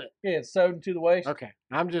comes into, with it? yeah, it's sewed into the waist. Okay,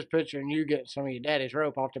 I'm just picturing you getting some of your daddy's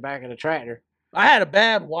rope off the back of the tractor. I had a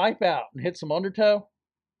bad wipeout and hit some undertow.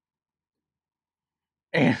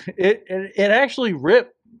 And it actually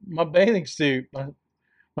ripped my bathing suit,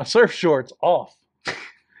 my surf shorts off.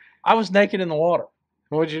 I was naked in the water.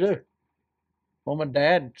 What'd you do? Well, my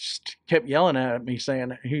dad just kept yelling at me,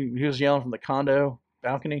 saying he was yelling from the condo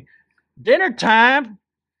balcony, "Dinner time!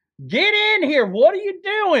 Get in here! What are you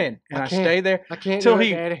doing?" And I stayed there I can't till do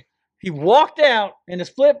it, Daddy. he walked out in his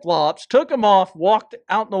flip flops, took them off, walked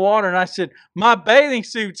out in the water, and I said, "My bathing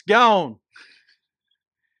suit's gone."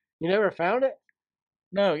 You never found it?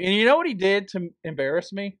 No, and you know what he did to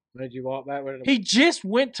embarrass me? Did you walk back with it? He just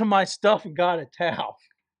went to my stuff and got a towel.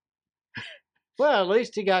 Well, at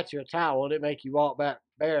least he got you a towel. It didn't make you walk back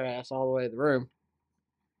bare ass all the way to the room.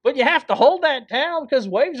 But you have to hold that towel because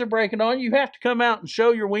waves are breaking on you. You have to come out and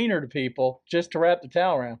show your wiener to people just to wrap the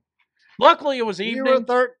towel around. Luckily, it was evening.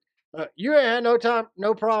 You ain't had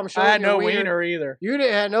no problem showing I had your no wiener either. You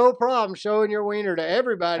didn't have no problem showing your wiener to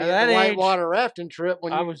everybody at the whitewater rafting trip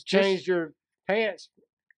when you changed your pants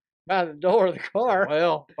by the door of the car.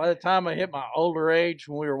 Well, by the time I hit my older age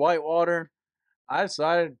when we were whitewater, I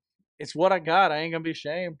decided it's what I got. I ain't gonna be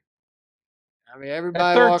ashamed. I mean,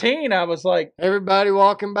 everybody at 13, I was like, everybody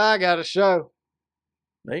walking by got a show.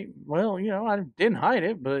 I didn't hide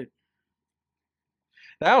it, but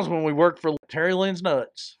that was when we worked for Terry Lynn's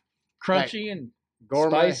Nuts, crunchy and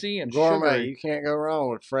spicy and gourmet. sugary. You can't go wrong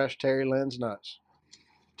with fresh Terry Lynn's Nuts.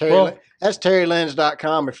 That's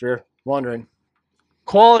terrylyns.com if you're wondering.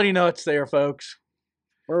 Quality nuts there, folks.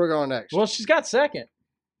 Where are we going next? Well, she's got second.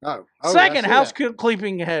 Second,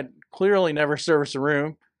 housekeeping had clearly never serviced a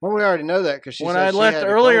room. Well, we already know that because when I left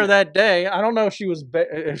earlier that day, I don't know if she was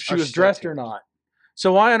dressed or not.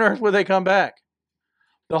 So why on earth would they come back?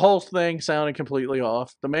 The whole thing sounded completely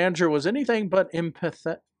off. The manager was anything but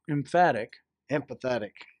emphatic. Empathetic.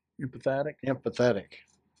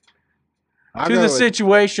 To the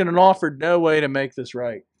situation and offered no way to make this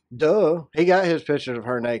right. Duh. He got his pictures of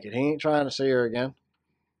her naked. He ain't trying to see her again.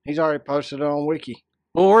 He's already posted it on Wiki.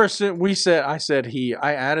 Well, I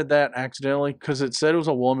added that accidentally because it said it was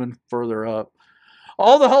a woman further up.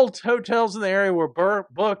 All the hotels in the area were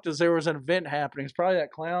booked as there was an event happening. It's probably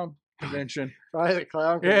that clown convention. Probably the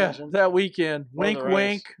clown convention. Yeah, that weekend. Wink,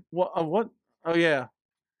 wink. What? Oh, yeah.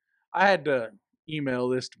 I had to email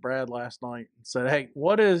this to Brad last night and said, "Hey,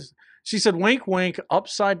 what is?" She said, "Wink, wink.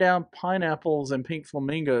 Upside down pineapples and pink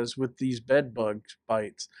flamingos with these bed bug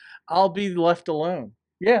bites. I'll be left alone."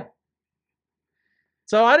 Yeah.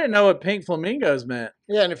 So I didn't know what pink flamingos meant.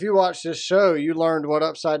 Yeah, and if you watch this show, you learned what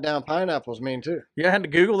upside down pineapples mean too. Yeah, I had to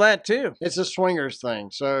Google that too. It's a swingers thing.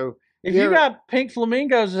 So if you got pink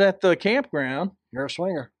flamingos at the campground, you're a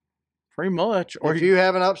swinger. Pretty much. Or if you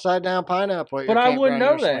have an upside down pineapple at your campground, I wouldn't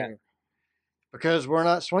know that. Because we're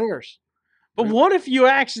not swingers. But what if you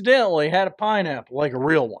accidentally had a pineapple, like a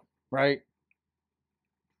real one, right?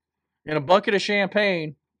 In a bucket of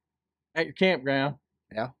champagne at your campground.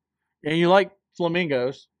 Yeah. And you like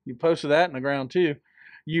flamingos. You posted that in the ground too.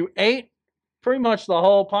 You ate pretty much the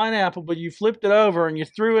whole pineapple, but you flipped it over and you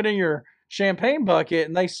threw it in your champagne bucket,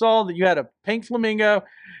 and they saw that you had a pink flamingo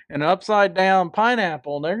and an upside down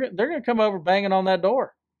pineapple, and they're gonna come over banging on that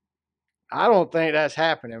door. I don't think that's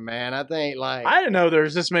happening, man. I think I didn't know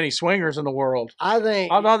there's this many swingers in the world. I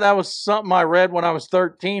thought that was something I read when I was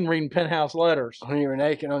 13 reading penthouse letters. When you were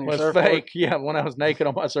naked on your surfboard? Fake. Yeah, when I was naked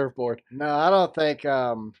on my surfboard. No, I don't think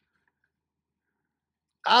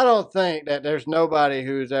that there's nobody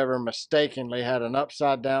who's ever mistakenly had an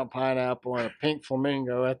upside down pineapple and a pink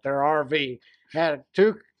flamingo at their RV. Had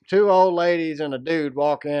two old ladies and a dude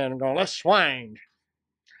walk in and go, "Let's swing."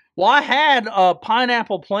 Well, I had a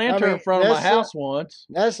pineapple planter in front of my house once.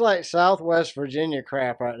 That's like Southwest Virginia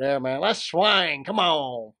crap right there, man. Let's swing. Come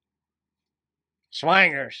on.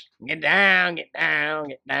 Swingers. Get down, get down,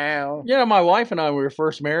 get down. Yeah, my wife and I, we were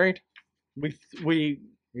first married. You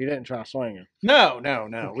didn't try swinging? No.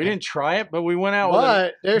 Okay. We didn't try it, but we went out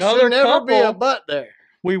with there should never be a butt there.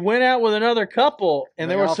 We went out with another couple,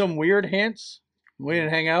 and there were some weird hints. We didn't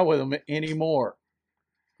hang out with them anymore.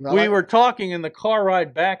 We were talking in the car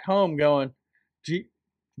ride back home going, "Gee,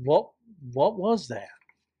 what was that?"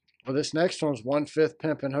 Well, this next one's 1/5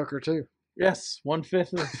 pimp and hooker too. Yes,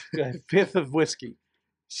 1/5 fifth of whiskey.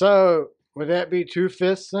 So would that be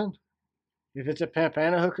 2/5 then? If it's a pimp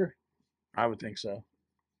and a hooker? I would think so.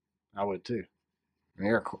 I would too.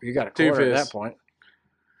 You got a quarter at that point.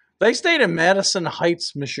 They stayed in Madison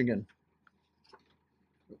Heights, Michigan.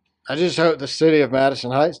 I just hope the city of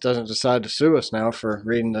Madison Heights doesn't decide to sue us now for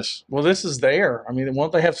reading this. Well, this is there. I mean,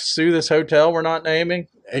 won't they have to sue this hotel we're not naming?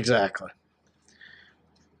 Exactly.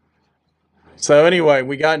 So anyway,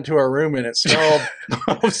 we got into our room and it smelled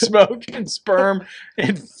of smoke and sperm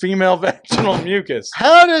and female vaginal mucus.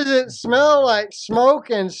 How does it smell like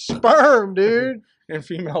smoke and sperm, dude? And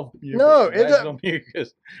female mucus. No, vaginal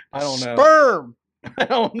mucus. I don't know. Sperm. I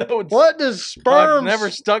don't know. What does sperm? I've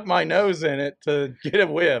never stuck my nose in it to get a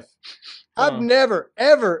whiff. I've never,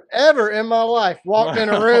 ever, ever in my life walked in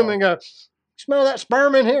a room and go, smell that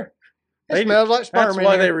sperm in here? It smells like sperm in here. That's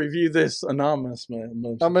why they review this anonymously.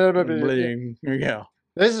 Yeah.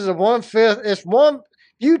 This is a 1/5. It's one.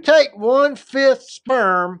 You take 1/5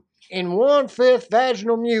 sperm and 1/5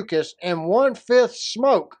 vaginal mucus and 1/5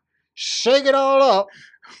 smoke. Shake it all up.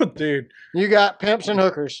 Dude. You got pimps and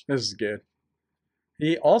hookers. This is good.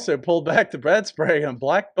 He also pulled back the bed spray and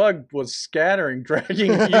black bug was scattering,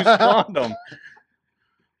 dragging a used condom.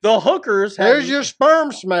 The hookers had... There's your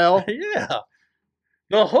sperm smell. Yeah.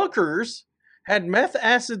 The hookers had meth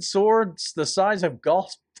acid swords the size of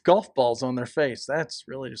golf balls on their face. That's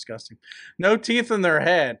really disgusting. No teeth in their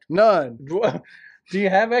head. None. Do you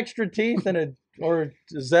have extra teeth in it, or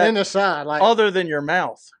is that in the side, like other than your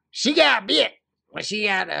mouth? She got bit. Well, she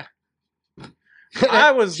got a. She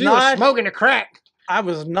was smoking a crack. I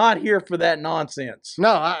was not here for that nonsense.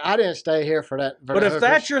 No, I didn't stay here for that. But if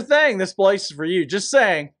that's your thing, this place is for you. Just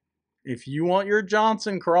saying, if you want your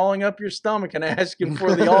Johnson crawling up your stomach and asking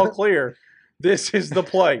for the all clear, this is the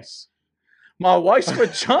place. My wife's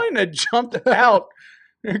vagina jumped out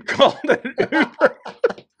and called an Uber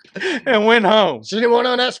and went home. She didn't want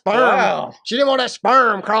on that sperm. Wow. She didn't want that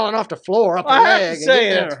sperm crawling off the floor up her I leg. have to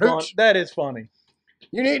say that is funny.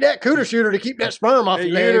 You need that cooter shooter to keep that sperm off the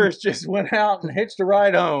your uterus leg. just went out and hitched a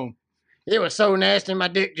ride home. It was so nasty, my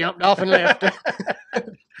dick jumped off and left.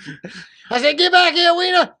 I said, get back here,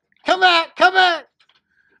 Weena. Come back, come back.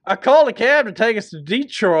 I called a cab to take us to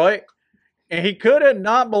Detroit, and he couldn't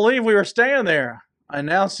not believe we were staying there. I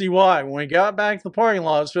now see why. When we got back to the parking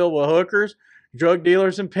lot, it was filled with hookers, drug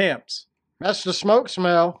dealers, and pimps. That's the smoke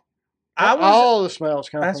smell. All the smells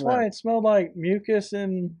come from that. That's why it smelled like mucus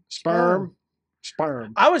and sperm.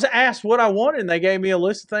 I was asked what I wanted, and they gave me a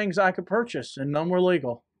list of things I could purchase, and none were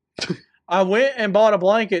legal. I went and bought a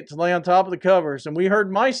blanket to lay on top of the covers, and we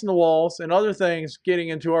heard mice in the walls and other things getting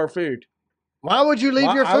into our food. Why would you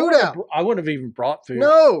leave your food out? I wouldn't have even brought food.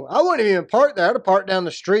 No, I wouldn't even park there. I'd have parked down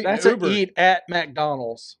the street. That's an eat at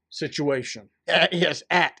McDonald's situation. Yes,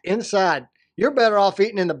 inside. You're better off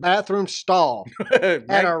eating in the bathroom stall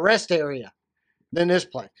at a rest area than this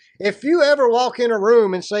place. If you ever walk in a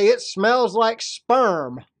room and say it smells like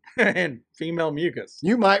sperm and female mucus,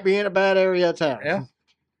 you might be in a bad area of town. Yeah.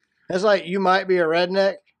 It's like you might be a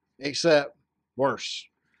redneck, except worse.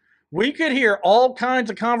 We could hear all kinds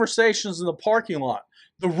of conversations in the parking lot.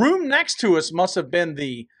 The room next to us must have been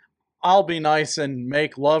the I'll be nice and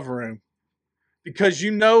make love room, because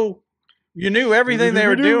you knew everything they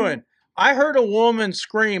were doing. I heard a woman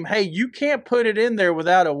scream, "Hey, you can't put it in there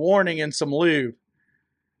without a warning and some lube.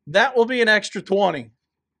 That will be an extra 20.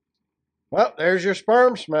 Well, there's your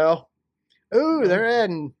sperm smell. Ooh, they're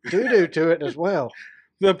adding doo-doo to it as well.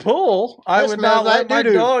 The pool, I would not let my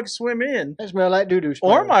dog swim in. That smells like doo-doo.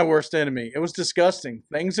 Or my worst enemy. It was disgusting.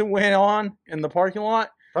 Things that went on in the parking lot,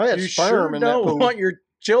 you sure don't want your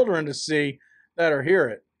children to see that or hear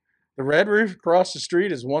it. The red roof across the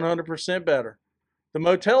street is 100% better. The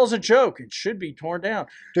motel is a joke. It should be torn down.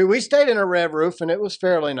 Dude, we stayed in a red roof, and it was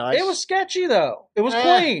fairly nice. It was sketchy, though. It was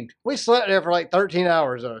cleaned. We slept there for like 13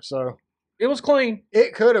 hours, though, so. It was clean.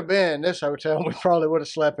 It could have been this hotel. We probably would have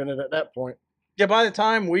slept in it at that point. Yeah, by the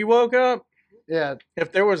time we woke up, yeah,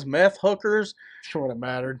 if there was meth hookers, it would have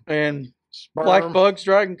mattered. And black bugs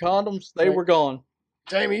dragging condoms, they were gone.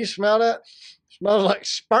 Jamie, you smell that? It smells like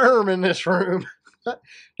sperm in this room.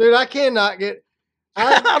 Dude, I cannot get...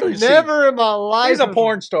 I've never in my life... He's a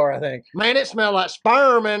porn star, I think. Man, it smelled like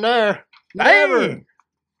sperm in there. Never,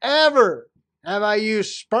 ever have I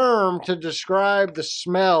used sperm to describe the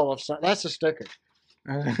smell of something. That's a sticker.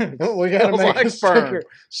 We gotta make a sticker.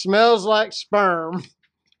 Smells like sperm.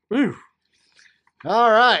 Ooh.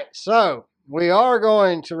 All right, so we are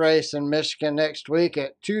going to race in Michigan next week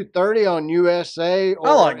at 2:30 on USA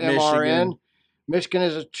or MRN. Michigan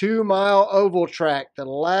is a 2-mile oval track. The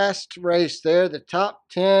last race there, the top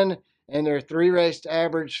 10 and their 3-race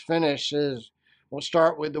average finishes. We'll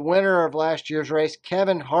start with the winner of last year's race,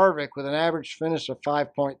 Kevin Harvick, with an average finish of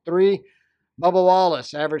 5.3. Bubba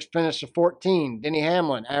Wallace, average finish of 14. Denny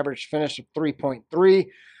Hamlin, average finish of 3.3.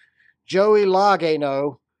 Joey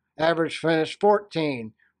Loganos, average finish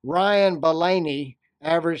 14. Ryan Blaney,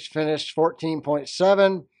 average finish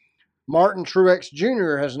 14.7. Martin Truex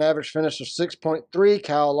Jr. has an average finish of 6.3.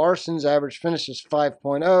 Kyle Larson's average finish is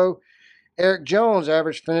 5.0. Eric Jones'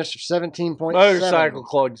 average finish of 17.7. Motorcycle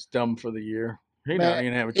Club's dumb for the year. He don't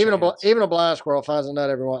even have a chance. Even a blind squirrel finds a nut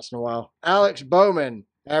every once in a while. Alex Bowman,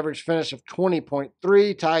 average finish of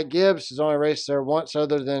 20.3. Ty Gibbs has only raced there once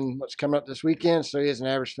other than what's coming up this weekend, so he has an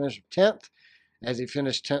average finish of 10th, as he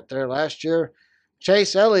finished 10th there last year.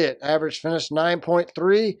 Chase Elliott, average finish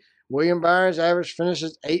 9.3. William Byron's average finish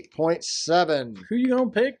is 8.7. Who you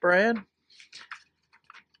going to pick, Brad?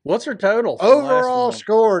 What's her total? Overall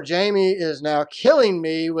score, Jamie is now killing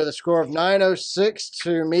me with a score of 906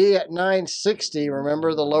 to me at 960.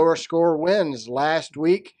 Remember, the lower score wins. Last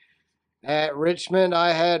week at Richmond,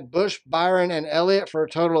 I had Bush, Byron, and Elliott for a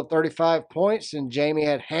total of 35 points, and Jamie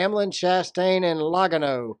had Hamlin, Chastain, and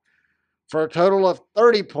Logano for a total of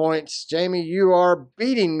 30 points. Jamie, you are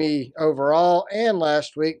beating me overall and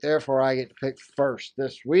last week. Therefore, I get to pick first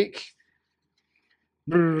this week.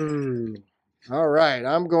 All right,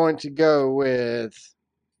 I'm going to go with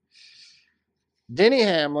Denny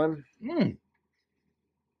Hamlin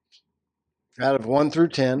out of 1 through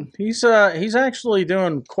 10. He's actually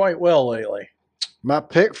doing quite well lately. My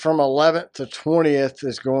pick from 11th to 20th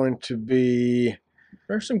is going to be...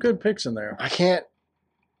 There's some good picks in there. I'm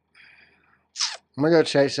going to go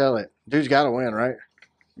Chase Elliott. Dude's got to win, right?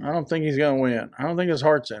 I don't think he's going to win. I don't think his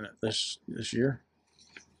heart's in it this year.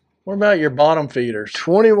 What about your bottom feeders?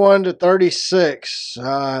 21 to 36.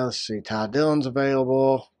 Let's see. Ty Dillon's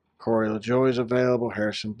available. Corey LaJoie's available.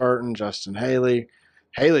 Harrison Burton. Justin Haley.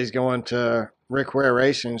 Haley's going to Rick Ware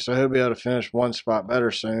Racing, so he'll be able to finish one spot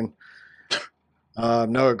better soon.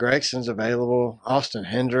 Noah Gregson's available. Austin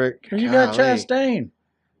Hendrick. You got Chastain.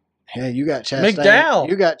 Yeah, you got Chastain. McDowell.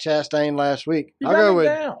 You got Chastain last week. I'll go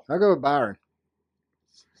with Byron.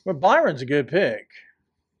 Well, Byron's a good pick.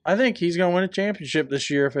 I think he's going to win a championship this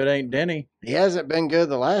year if it ain't Denny. He hasn't been good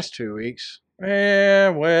the last 2 weeks. Yeah,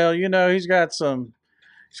 well, he's got some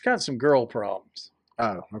girl problems.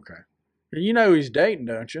 Oh, okay. You know who he's dating,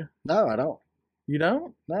 don't you? No, I don't. You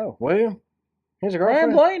don't? No. William? Here's a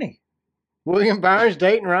girlfriend. Ryan Blaney. William Byron's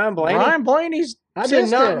dating Ryan Blaney? Ryan Blaney's I did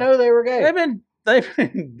not know they were gay. They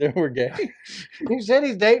were gay. You said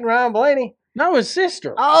he's dating Ryan Blaney. No, his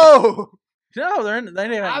sister. Oh! No, they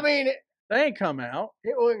didn't. They ain't come out.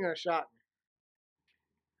 It wasn't going to shock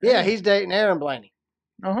me. Yeah, he's dating Aaron Blaney.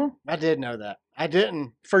 Uh-huh. I did know that. I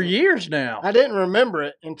didn't. For years now. I didn't remember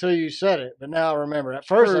it until you said it, but now I remember. At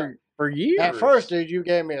first, for years. At first, dude, you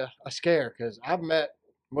gave me a scare because I've met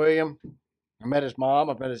William. I met his mom.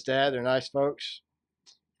 I've met his dad. They're nice folks.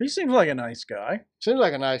 He seems like a nice guy. Seems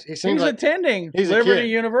like a nice. He's attending Liberty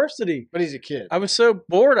University. But he's a kid. I was so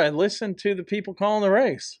bored I listened to the people calling the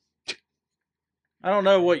race. I don't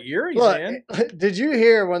know what year he's in. Did you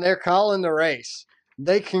hear when they're calling the race?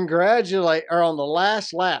 They congratulate, or on the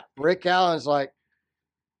last lap, Rick Allen's like,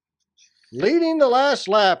 leading the last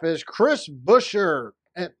lap is Chris Buescher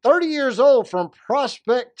at 30 years old from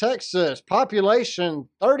Prospect, Texas. Population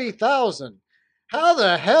 30,000. How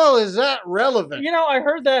the hell is that relevant? I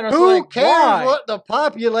heard that. And Who cares what the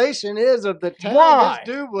population is of the town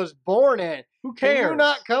this dude was born in? Who cares? Can you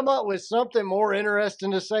not come up with something more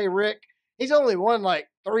interesting to say, Rick? He's only won like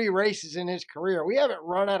 3 races in his career. We haven't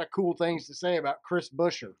run out of cool things to say about Chris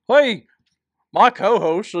Buescher. Hey, my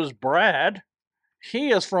co-host is Brad. He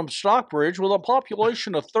is from Stockbridge with a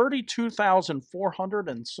population of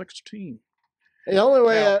 32,416. The only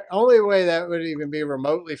way that would even be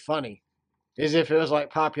remotely funny is if it was like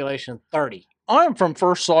population 30. I'm from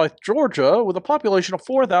Forsyth, Georgia, with a population of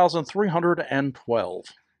 4,312. All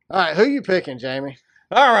right, who you picking, Jamie?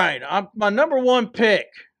 All right, my number 1 pick.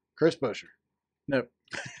 Chris Buescher. Nope.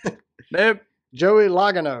 Nope. Joey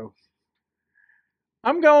Logano.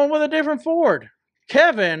 I'm going with a different Ford.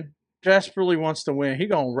 Kevin desperately wants to win. He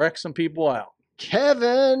going to wreck some people out.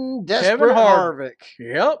 Kevin Harvick.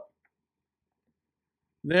 Yep.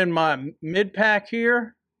 Then my mid-pack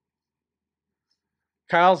here.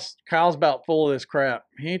 Kyle's about full of this crap.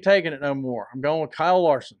 He ain't taking it no more. I'm going with Kyle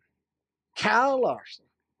Larson. Kyle Larson.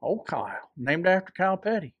 Oh, Kyle. Named after Kyle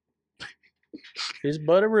Petty. His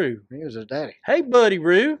buddy Roo. He was his daddy. Hey, buddy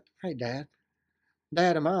Roo. Hey, Dad.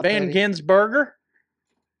 Dad, am I Van Ginsberger.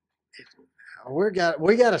 We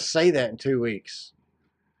got to say that in 2 weeks.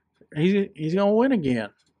 He's gonna win again.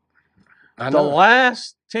 I know. The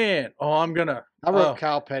last 10. Oh, I wrote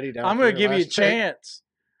Kyle Petty down. I'm gonna give you a chance.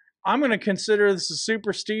 I'm gonna consider this a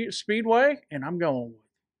super speedway, and I'm going with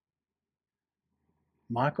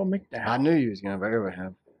Michael McDowell. I knew you was gonna go with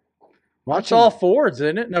him. It's all Fords,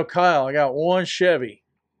 isn't it? No, Kyle. I got 1 Chevy.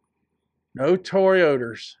 No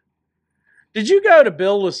Toyotas. Did you go to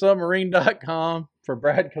buildasubmarine.com for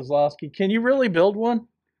Brad Kozlowski? Can you really build one?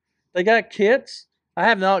 They got kits. I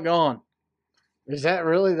have not gone. Is that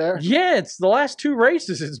really there? Yeah, it's the last 2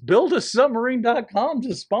 races. It's buildasubmarine.com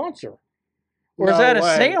to sponsor. Or is No that a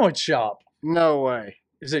way. sandwich shop? No way.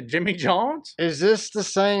 Is it Jimmy John's? Is this the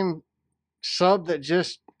same sub that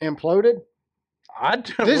just imploded?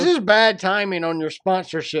 This is bad timing on your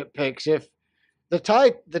sponsorship picks. If the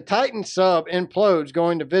Titan sub implodes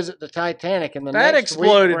going to visit the Titanic and the That next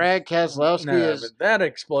exploded. week Brad Keselowski is... But that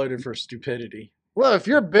exploded for stupidity. Well, if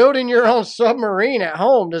you're building your own submarine at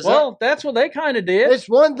home, that's what they kind of did. It's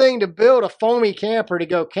one thing to build a foamy camper to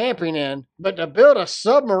go camping in, but to build a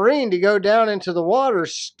submarine to go down into the water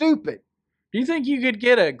is stupid. Do you think you could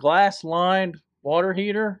get a glass-lined water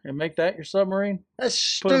heater and make that your submarine? That's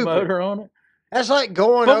stupid. Put a motor on it? That's like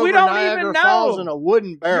going over Niagara Falls in a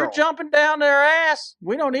wooden barrel. You're jumping down their ass.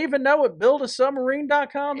 We don't even know what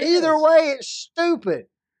buildasubmarine.com is. Either way, it's stupid.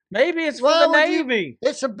 Maybe it's for the Navy.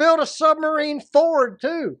 It's a build a submarine Ford,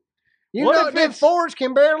 too. You know that Fords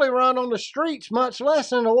can barely run on the streets, much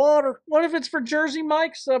less in the water. What if it's for Jersey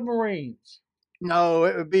Mike submarines? No,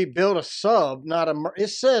 it would be build a sub, not a... It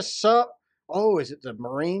says sub... Oh, is it the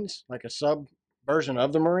Marines? Like a sub version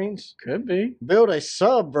of the Marines? Could be. Build a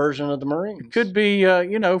sub version of the Marines. Could be,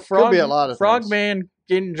 could be a lot of Frogman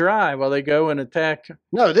getting dry while they go and attack.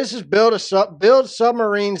 No, this is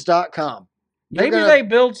buildsubmarines.com. Maybe they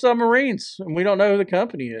build submarines and we don't know who the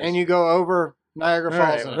company is. And you go over Niagara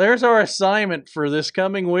Falls. Right, there's our assignment for this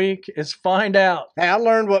coming week is find out. Hey, I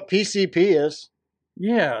learned what PCP is.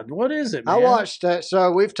 Yeah, what is it, man? I watched that.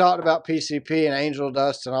 So we've talked about PCP and Angel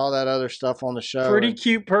Dust and all that other stuff on the show. Pretty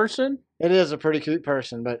cute person. It is a pretty cute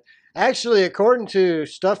person. But actually, according to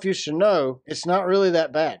Stuff You Should Know, it's not really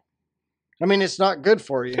that bad. I mean, it's not good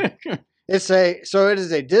for you. It is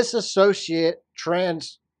a dissociate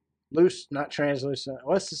not translucent.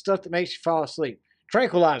 What's the stuff that makes you fall asleep?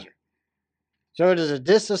 Tranquilizer. So it is a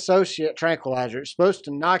dissociate tranquilizer. It's supposed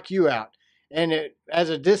to knock you out. And as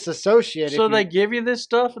a dissociate... So they give you this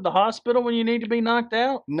stuff at the hospital when you need to be knocked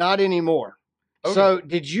out? Not anymore. Okay. So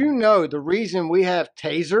did you know the reason we have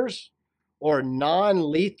tasers or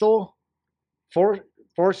non-lethal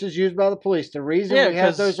forces used by the police, the reason we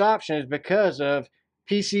have those options is because of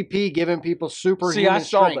PCP giving people superhuman strength.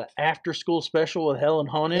 See, I saw the after-school special with Helen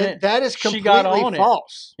Hunt in it. That is completely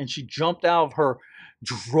false. And she jumped out of her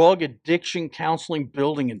drug addiction counseling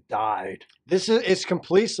building and died. It's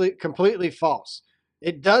completely false.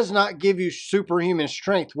 It does not give you superhuman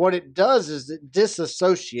strength. What it does is it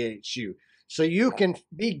disassociates you. So you can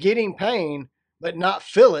be getting pain, but not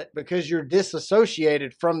feel it because you're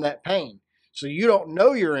disassociated from that pain. So you don't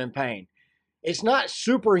know you're in pain. It's not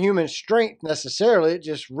superhuman strength necessarily. It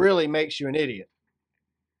just really makes you an idiot.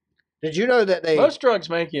 Did you know that most drugs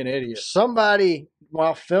make you an idiot? Somebody,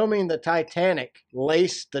 while filming the Titanic,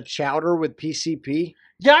 laced the chowder with PCP?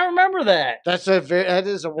 Yeah, I remember that. That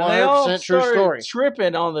is a 100% true story.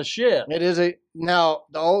 Tripping on the ship. It is now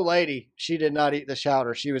the old lady. She did not eat the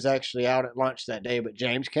chowder. She was actually out at lunch that day, but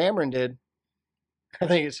James Cameron did. I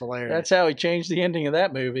think it's hilarious. That's how he changed the ending of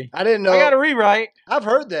that movie. I didn't know. I got to rewrite. I've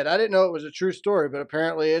heard that. I didn't know it was a true story, but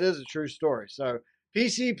apparently it is a true story. So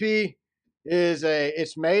PCP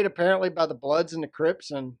it's made apparently by the Bloods and the Crips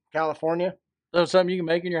in California. So something you can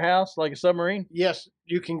make in your house, like a submarine? Yes,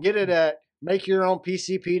 you can get it at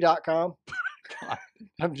makeyourownpcp.com.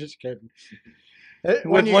 I'm just kidding.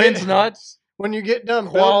 With Lynn's nuts? When you get done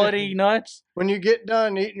quality nuts? When you get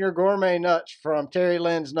done eating your gourmet nuts from Terry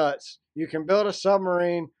Lynn's Nuts, you can build a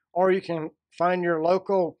submarine, or you can find your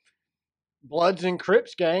local Bloods and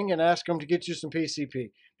Crips gang and ask them to get you some PCP.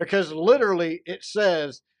 Because literally it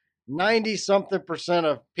says 90-something%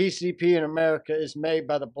 of PCP in America is made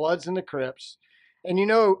by the Bloods and the Crips. And you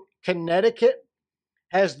know, Connecticut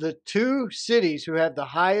has the 2 cities who have the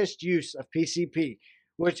highest use of PCP,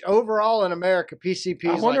 which overall in America, PCP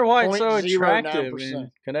is I wonder why it's so 0.09%. attractive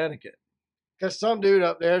in Connecticut. Because some dude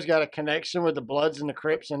up there's got a connection with the Bloods and the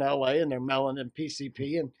Crips in LA, and they're melling in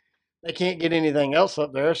PCP, and they can't get anything else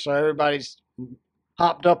up there, so everybody's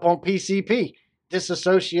hopped up on PCP.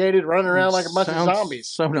 Disassociated, running around like a bunch of zombies.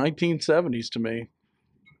 So 1970s to me.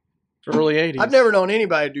 Early 80s. I've never known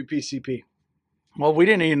anybody do PCP. Well, we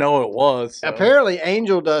didn't even know what it was. So. Apparently,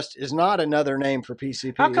 Angel Dust is not another name for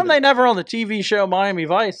PCP. How come they never, on the TV show Miami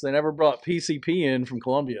Vice, they never brought PCP in from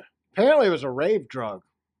Colombia? Apparently, it was a rave drug,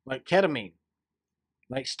 like ketamine.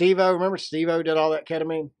 Like Steve-O. Remember Steve-O did all that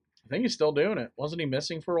ketamine? I think he's still doing it. Wasn't he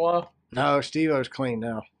missing for a while? No, Steve-O's clean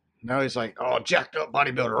now. Now he's like, oh, jacked up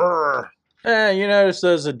bodybuilder. You notice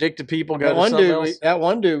those addicted people go to something else? That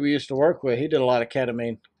one dude we used to work with, he did a lot of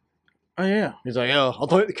ketamine. Oh yeah, He's like, "Oh, I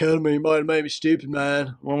think the ketamine might have made me stupid,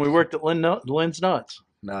 man." when we worked at Lynn's Nuts.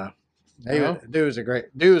 Nah, No? dude was a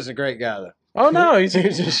great guy though. Oh no, he was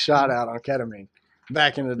just shot out on ketamine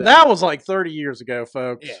back in the day. That was like 30 years ago,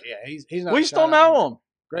 folks. Yeah, he's not. We still know him.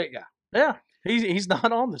 Great guy. Yeah, he's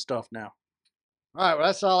not on the stuff now. All right, well,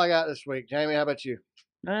 that's all I got this week. Jamie, how about you?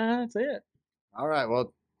 That's it. All right,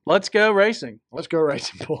 well, Let's go racing. let's go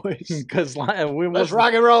racing, boys. Because Let's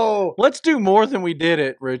rock and roll. Let's do more than we did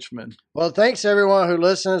at Richmond. Well, thanks everyone who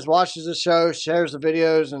listens, watches the show, shares the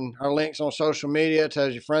videos and our links on social media,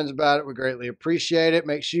 tells your friends about it. We greatly appreciate it.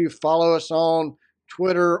 Make sure you follow us on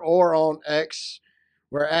Twitter or on X.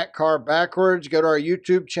 We're at Car Backwards. Go to our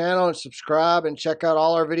YouTube channel and subscribe and check out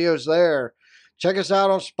all our videos there. Check us out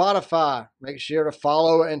on Spotify. Make sure to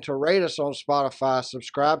follow and to rate us on Spotify.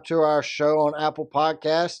 Subscribe to our show on Apple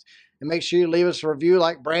Podcasts. And make sure you leave us a review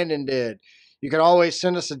like Brandon did. You can always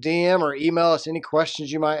send us a DM or email us any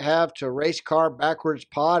questions you might have to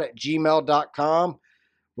racecarbackwardspod@gmail.com.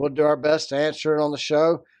 We'll do our best to answer it on the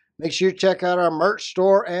show. Make sure you check out our merch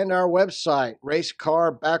store and our website,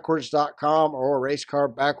 racecarbackwards.com or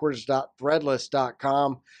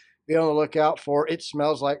racecarbackwards.threadless.com. Be on the lookout for It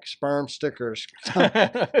Smells Like Sperm stickers.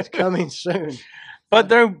 It's coming soon. But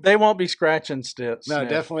they won't be scratching stiffs. No,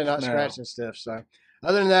 definitely not scratching stiff. So,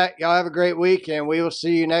 other than that, y'all have a great week, and we will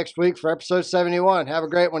see you next week for episode 71. Have a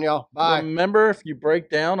great one, y'all. Bye. Remember, if you break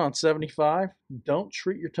down on 75, don't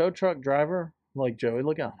treat your tow truck driver like Joey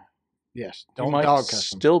Loganos. Yes, You don't might dog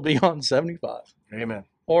cuss him. still be on 75. Amen.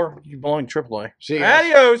 Or you belong to AAA. See you guys.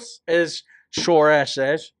 Adios, as Shore Ash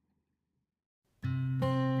says.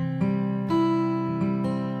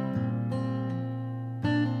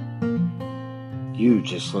 You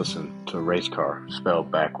just listened to Race Car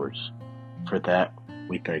spelled backwards. For that,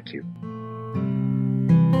 we thank you.